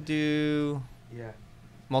 We will do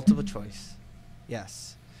multiple choice.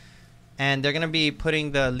 Yes. And they're going to be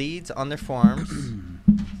putting the leads on their forms.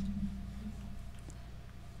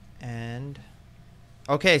 And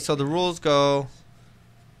okay, so the rules go,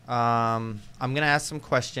 I'm going to ask some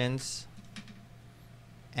questions,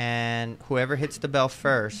 and whoever hits the bell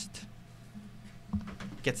first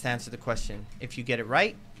gets to answer the question. If you get it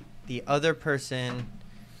right, the other person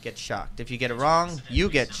gets shocked. If you get it wrong, you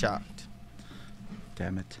get shocked.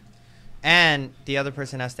 Damn it. And the other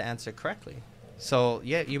person has to answer correctly. So,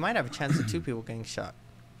 yeah, you might have a chance of 2 people getting shot.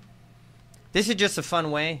 This is just a fun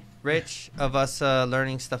way, Rich, of us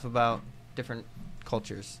learning stuff about different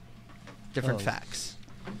cultures, different facts.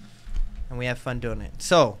 And we have fun doing it.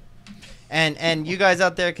 So, and you guys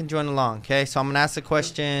out there can join along, okay? So I'm going to ask a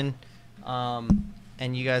question,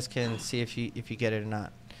 and you guys can see if you get it or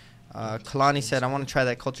not. Kalani said, I want to try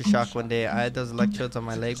that culture shock one day. I had those electrodes on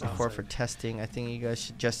my leg before for testing. I think you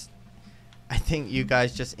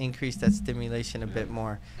guys just increase that stimulation a bit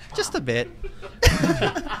more. Just a bit.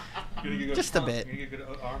 Just a bit.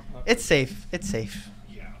 It's safe. It's safe.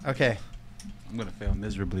 Okay. I'm going to fail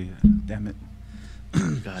miserably. Damn it.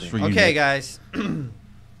 Got it. Okay, guys.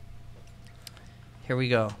 Here we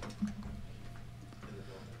go.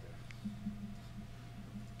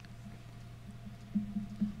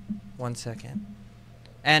 One second.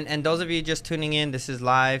 And those of you just tuning in, this is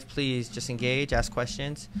live. Please just engage, ask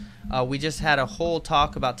questions. We just had a whole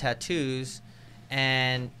talk about tattoos.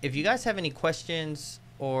 And if you guys have any questions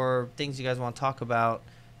or things you guys want to talk about,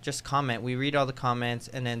 just comment. We read all the comments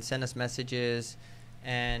and then send us messages.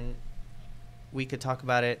 And we could talk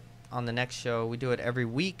about it on the next show. We do it every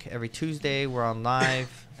week, every Tuesday. We're on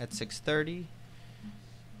live at 6:30.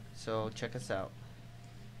 So check us out.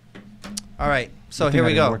 All right. So here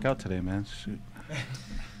we go. Work out today, man. Shoot.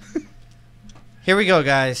 Here we go,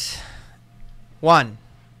 guys. 1.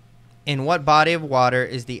 In what body of water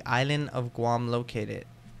is the island of Guam located?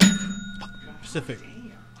 Pacific.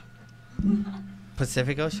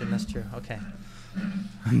 Pacific Ocean. That's true. Okay.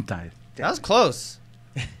 I'm tired. That was close.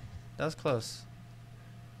 That was close.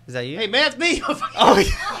 Is that you? Hey, man, it's me. Oh.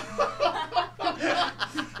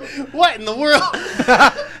 What in the world?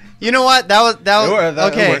 You know what? That was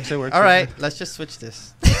okay. It works. All right, let's just switch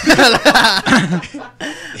this.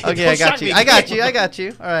 Okay, I got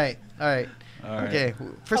you. All right. Okay.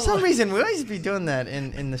 For some reason, we always be doing that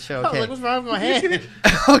in the show. Okay. Like, what's wrong with my hand?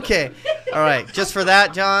 Okay. All right. Just for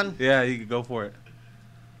that, John. Yeah, you can go for it.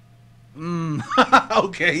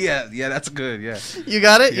 Okay. Yeah. That's good. Yeah. You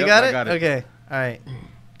got it. Yep, You got I it. got it. Okay. All right.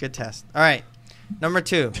 Good test. All right. Number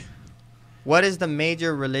 2. What is the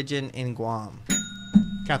major religion in Guam?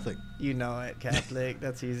 Catholic. You know it, Catholic.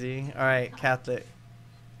 That's easy. All right, Catholic.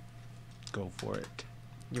 Go for it.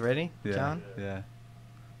 You ready, Yeah. John? Yeah.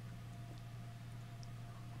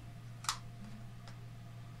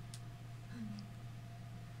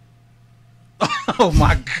 Oh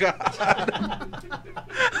my God.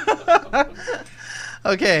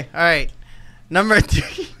 Okay. All right. Number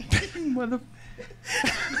 3.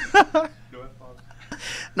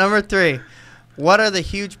 Number 3. What are the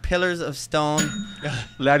huge pillars of stone?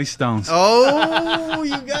 Laddie Stones. Oh,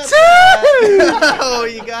 you got that. Oh,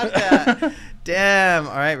 you got that. Damn.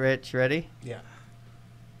 All right, Rich. You ready? Yeah.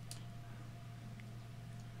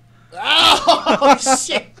 Oh,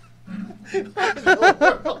 shit.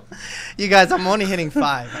 You guys, I'm only hitting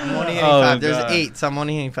 5. I'm only hitting 5. There's God. 8, so I'm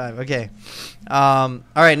only hitting 5. Okay. All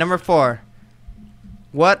right, number 4.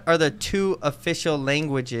 What are the 2 official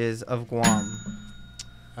languages of Guam?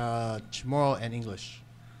 Chamorro and English.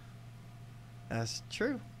 That's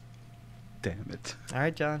true. Damn it. All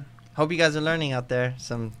right, John. Hope you guys are learning out there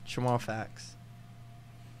some Chamorro facts.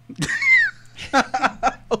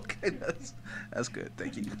 Okay, that's good.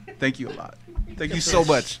 Thank you a lot. Thank you so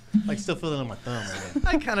much. Like, still feeling on my thumb right now.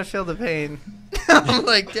 I kind of feel the pain. I'm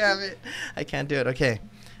like, damn it. I can't do it. Okay.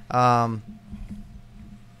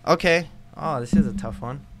 Okay. Oh, this is a tough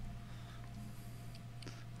one.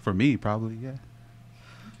 For me, probably, yeah.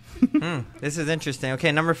 This is interesting.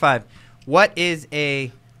 Okay, number 5. What is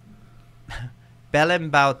a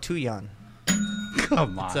Belembautuyan?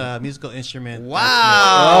 Come on. It's a musical instrument.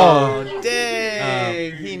 Wow.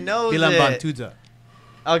 Dang. He knows Bilang it. Bantuza.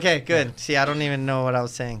 Okay, good. See, I don't even know what I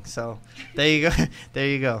was saying. So there you go. There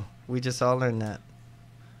you go. We just all learned that.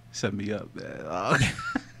 Set me up, man.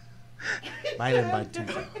 Bilang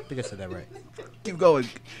Bantuza. I think I said that right. Keep going.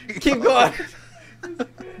 Keep going.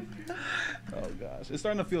 Oh gosh, it's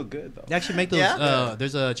starting to feel good though. They actually make those. Yeah?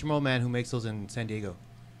 There's a Chamorro man who makes those in San Diego.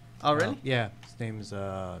 Oh, really? Yeah. His name's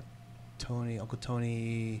Tony, Uncle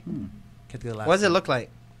Tony. Can't think of the last What does it name. look like?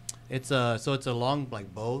 It's it's a long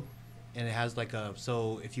like bow, and it has like a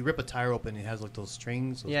so if you rip a tire open, it has like those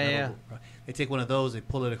strings. Those metal- They take one of those, they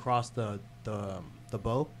pull it across the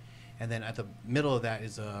bow, and then at the middle of that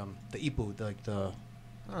is the ipu,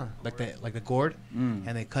 like the gourd, and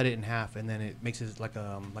they cut it in half, and then it makes it like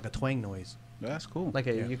a twang noise. That's cool. Like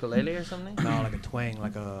a Yeah. ukulele or something? No, like a twang,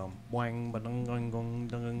 like a wang,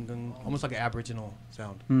 ba-dung-dung-dung-dung-dung, almost like an Aboriginal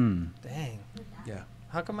sound. Dang. Yeah,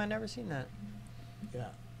 How come I never seen that? yeah,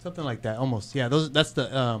 something like that, almost. Yeah, those. That's the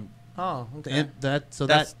Oh, okay. that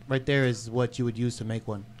That's- right there is what you would use to make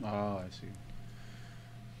one. Oh, I see.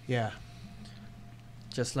 Yeah.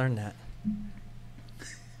 Just learned that.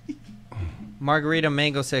 Margarita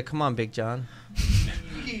Mango said, "Come on, Big John.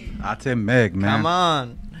 I tell Meg, man. Come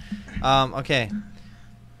on." Okay.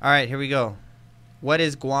 All right, here we go. What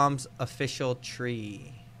is Guam's official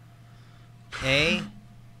tree? A.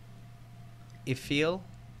 Ifil.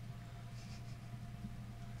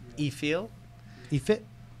 Ifil. Ifit.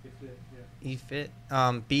 Ifit.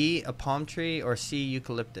 B. A palm tree, or C.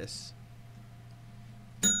 Eucalyptus.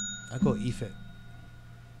 I go Ifit.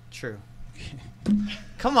 True.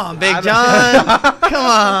 Come on, Big John. Come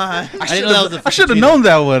on. I didn't know that was I should have known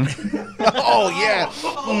that one. Oh yeah.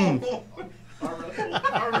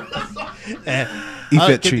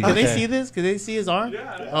 Ifit tree. Can they see this? Can they see his arm?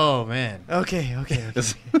 Yeah. Oh man. Okay.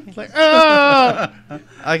 It's, It's like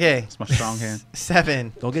Okay. it's my strong hand.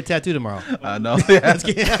 7. Don't get tattooed tomorrow. I know.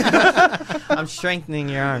 Yeah. I'm strengthening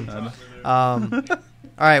your arm. All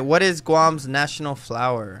right. What is Guam's national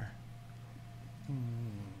flower?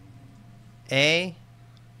 A.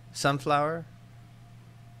 Sunflower.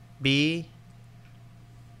 B.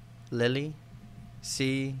 Lily.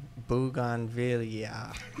 C.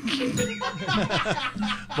 Bougainvillea.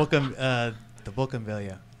 The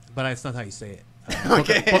Bougainvillea. But it's not how you say it.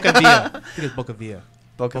 Okay. Bougainvillea. I think it's Bougainvillea.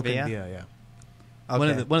 Bougainvillea? Yeah.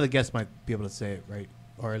 Okay. One of the guests might be able to say it right,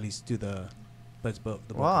 or at least do the. But it's the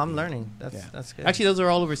Well, I'm Bougainvillea. learning. Yeah. That's good. Actually, those are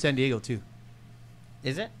all over San Diego too.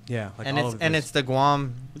 Is it? Yeah, like And all it's over and this. it's the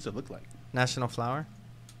Guam What's it look like? national flower.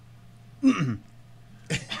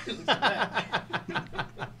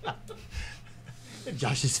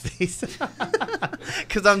 Josh's face.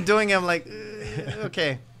 Because I'm doing him like,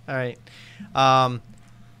 okay, all right.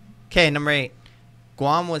 Okay, number 8.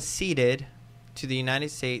 Guam was ceded to the United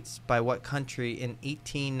States by what country in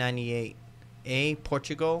 1898? A.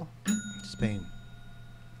 Portugal. Spain.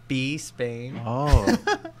 B. Spain. Oh.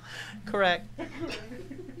 Correct.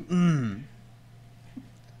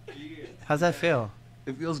 How's that feel?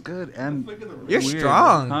 It feels good and You're weird.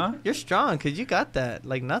 strong. Huh? You're strong because you got that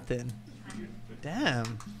like nothing.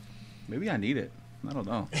 Damn. Maybe I need it. I don't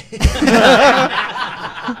know.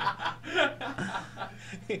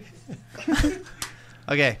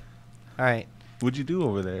 Okay. All right. What'd you do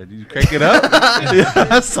over there? Did you crank it up?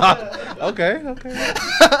 I saw. Okay. Let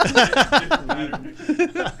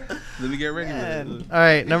me get ready with it. All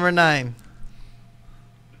right. Number 9.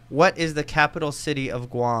 What is the capital city of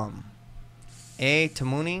Guam? A.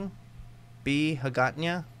 Tamuning. B.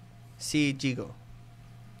 Hagatnya. C. Jigo.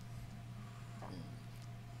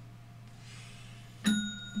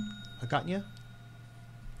 Hagatnya?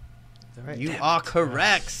 Is that right? You are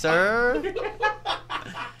correct, sir.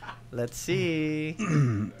 Let's see.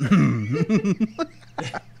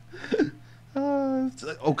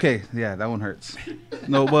 Okay, yeah, that one hurts.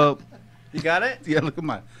 No, well, You got it? yeah. Look at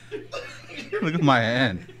my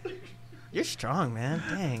hand. You're strong, man.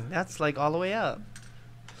 Dang, that's like all the way up.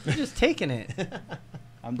 You're just taking it.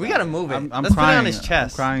 We gotta move it. I'm Let's crying. put it on his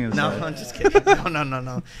chest. I'm crying No, inside. I'm just kidding.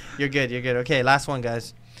 No. You're good. Okay, last one,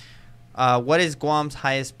 guys. What is Guam's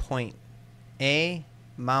highest point? A.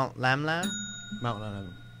 Mount Lam Lam. Mount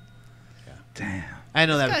Lanam. Damn. I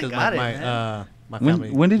know that This guy because got it, my man. my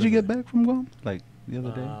family. When did you lived get back from Guam? Like the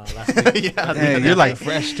other day? Last week. Yeah. Hey, you're like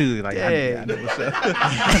fresh too. Like Dang. I know what's up.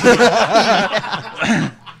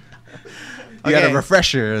 You got Okay. a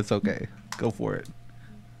refresher. It's okay. Go for it.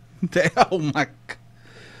 Damn, oh my.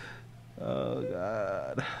 Oh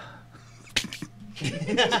God.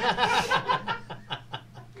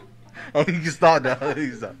 Oh, he can stop now. He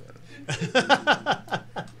can stop.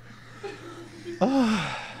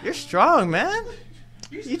 You're strong, man.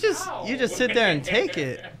 You just sit there and take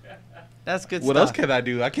it. That's good What stuff. else can I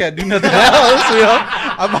do? I can't do nothing else. You know?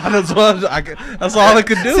 I might as well. That's all I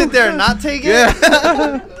could do. Sit there and not take it?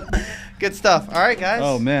 Yeah. Good stuff. All right, guys.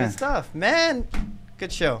 Oh, man. Good stuff. Man,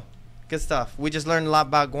 good show. Good stuff. We just learned a lot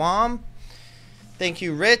about Guam. Thank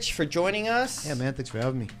you, Rich, for joining us. Yeah, man. Thanks for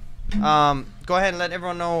having me. Go ahead and let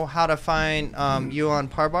everyone know how to find you on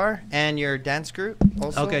Parbar and your dance group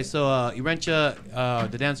also. Okay, so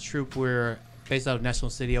Irencha, the dance troupe, we're based out of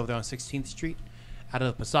National City over there on 16th Street, out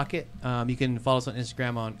of Pawtucket. You can follow us on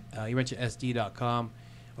Instagram on irenchasd.com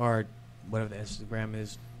or whatever the Instagram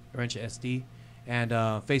is, irenchasd. And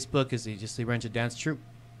Facebook is just the Irencha Dance Troupe.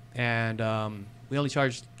 And we only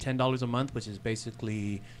charge $10 a month, which is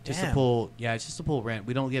basically just to pull, it's just to pull rent.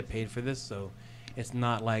 We don't get paid for this, so it's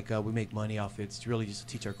not like we make money off it. It's really just to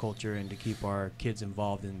teach our culture and to keep our kids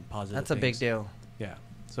involved in positive That's a big deal. Yeah.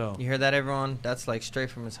 So you hear that, everyone? That's like straight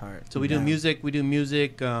from his heart. So we do music, we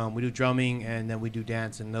do drumming, and then we do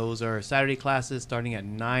dance. And those are Saturday classes starting at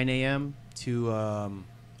 9 a.m. to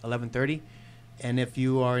 11:30. And if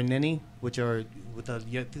you are in any, which are with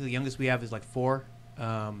the youngest we have is like 4. You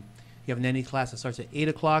have an any class that starts at 8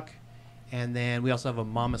 o'clock. And then we also have a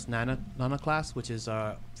Mama's Nana class, which is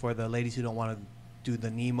for the ladies who don't want to do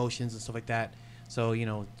the knee motions and stuff like that. So, you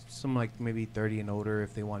know, some like maybe 30 and older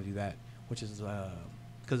if they want to do that, which is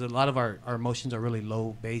because a lot of our motions are really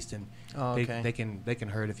low based and they can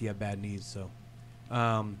hurt if you have bad knees. So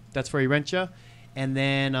that's for Irencha. And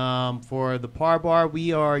then for the Parbar,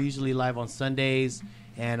 we are usually live on Sundays,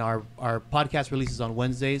 and our podcast releases on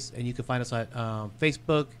Wednesdays. And you can find us at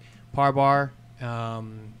Facebook, Parbar,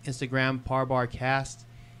 Instagram, Parbarcast,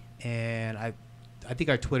 and I think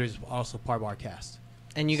our Twitter is also Parbarcast.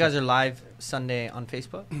 And you guys are live Sunday on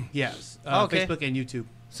Facebook? Yes, okay. Facebook and YouTube.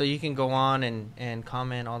 So you can go on and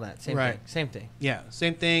comment, all that. Same thing. Yeah,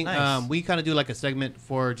 same thing. Nice. We kind of do like a segment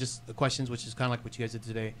for just the questions, which is kind of like what you guys did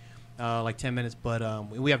today, like 10 minutes. But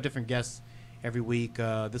we have different guests every week.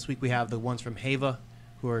 This week we have the ones from Hava,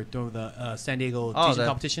 who are doing the San Diego teaching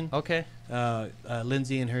competition. Okay.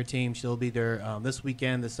 Lindsay and her team, she'll be there this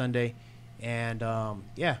weekend, this Sunday. And,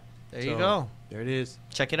 There you go. There it is.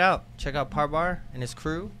 Check it out. Check out Parbar and his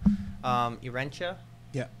crew. Irencha.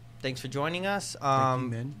 Yeah. Thanks for joining us. Thank you,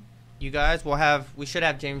 man. You guys, we should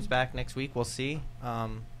have James back next week. We'll see.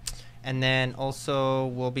 And then also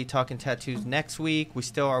we'll be talking tattoos next week. We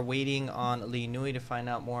still are waiting on Lee Nui to find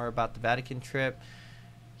out more about the Vatican trip.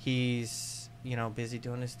 He's, busy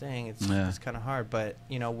doing his thing. It's kind of hard, but,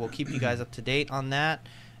 we'll keep you guys up to date on that.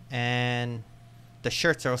 And the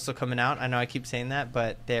shirts are also coming out. I know I keep saying that,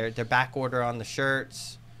 but they're back order on the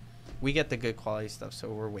shirts. We get the good quality stuff, so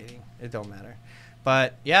we're waiting. It don't matter.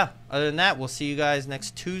 But, yeah, other than that, we'll see you guys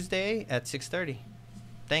next Tuesday at 6:30.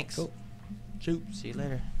 Thanks. Cool. Shoot. See you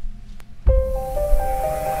later.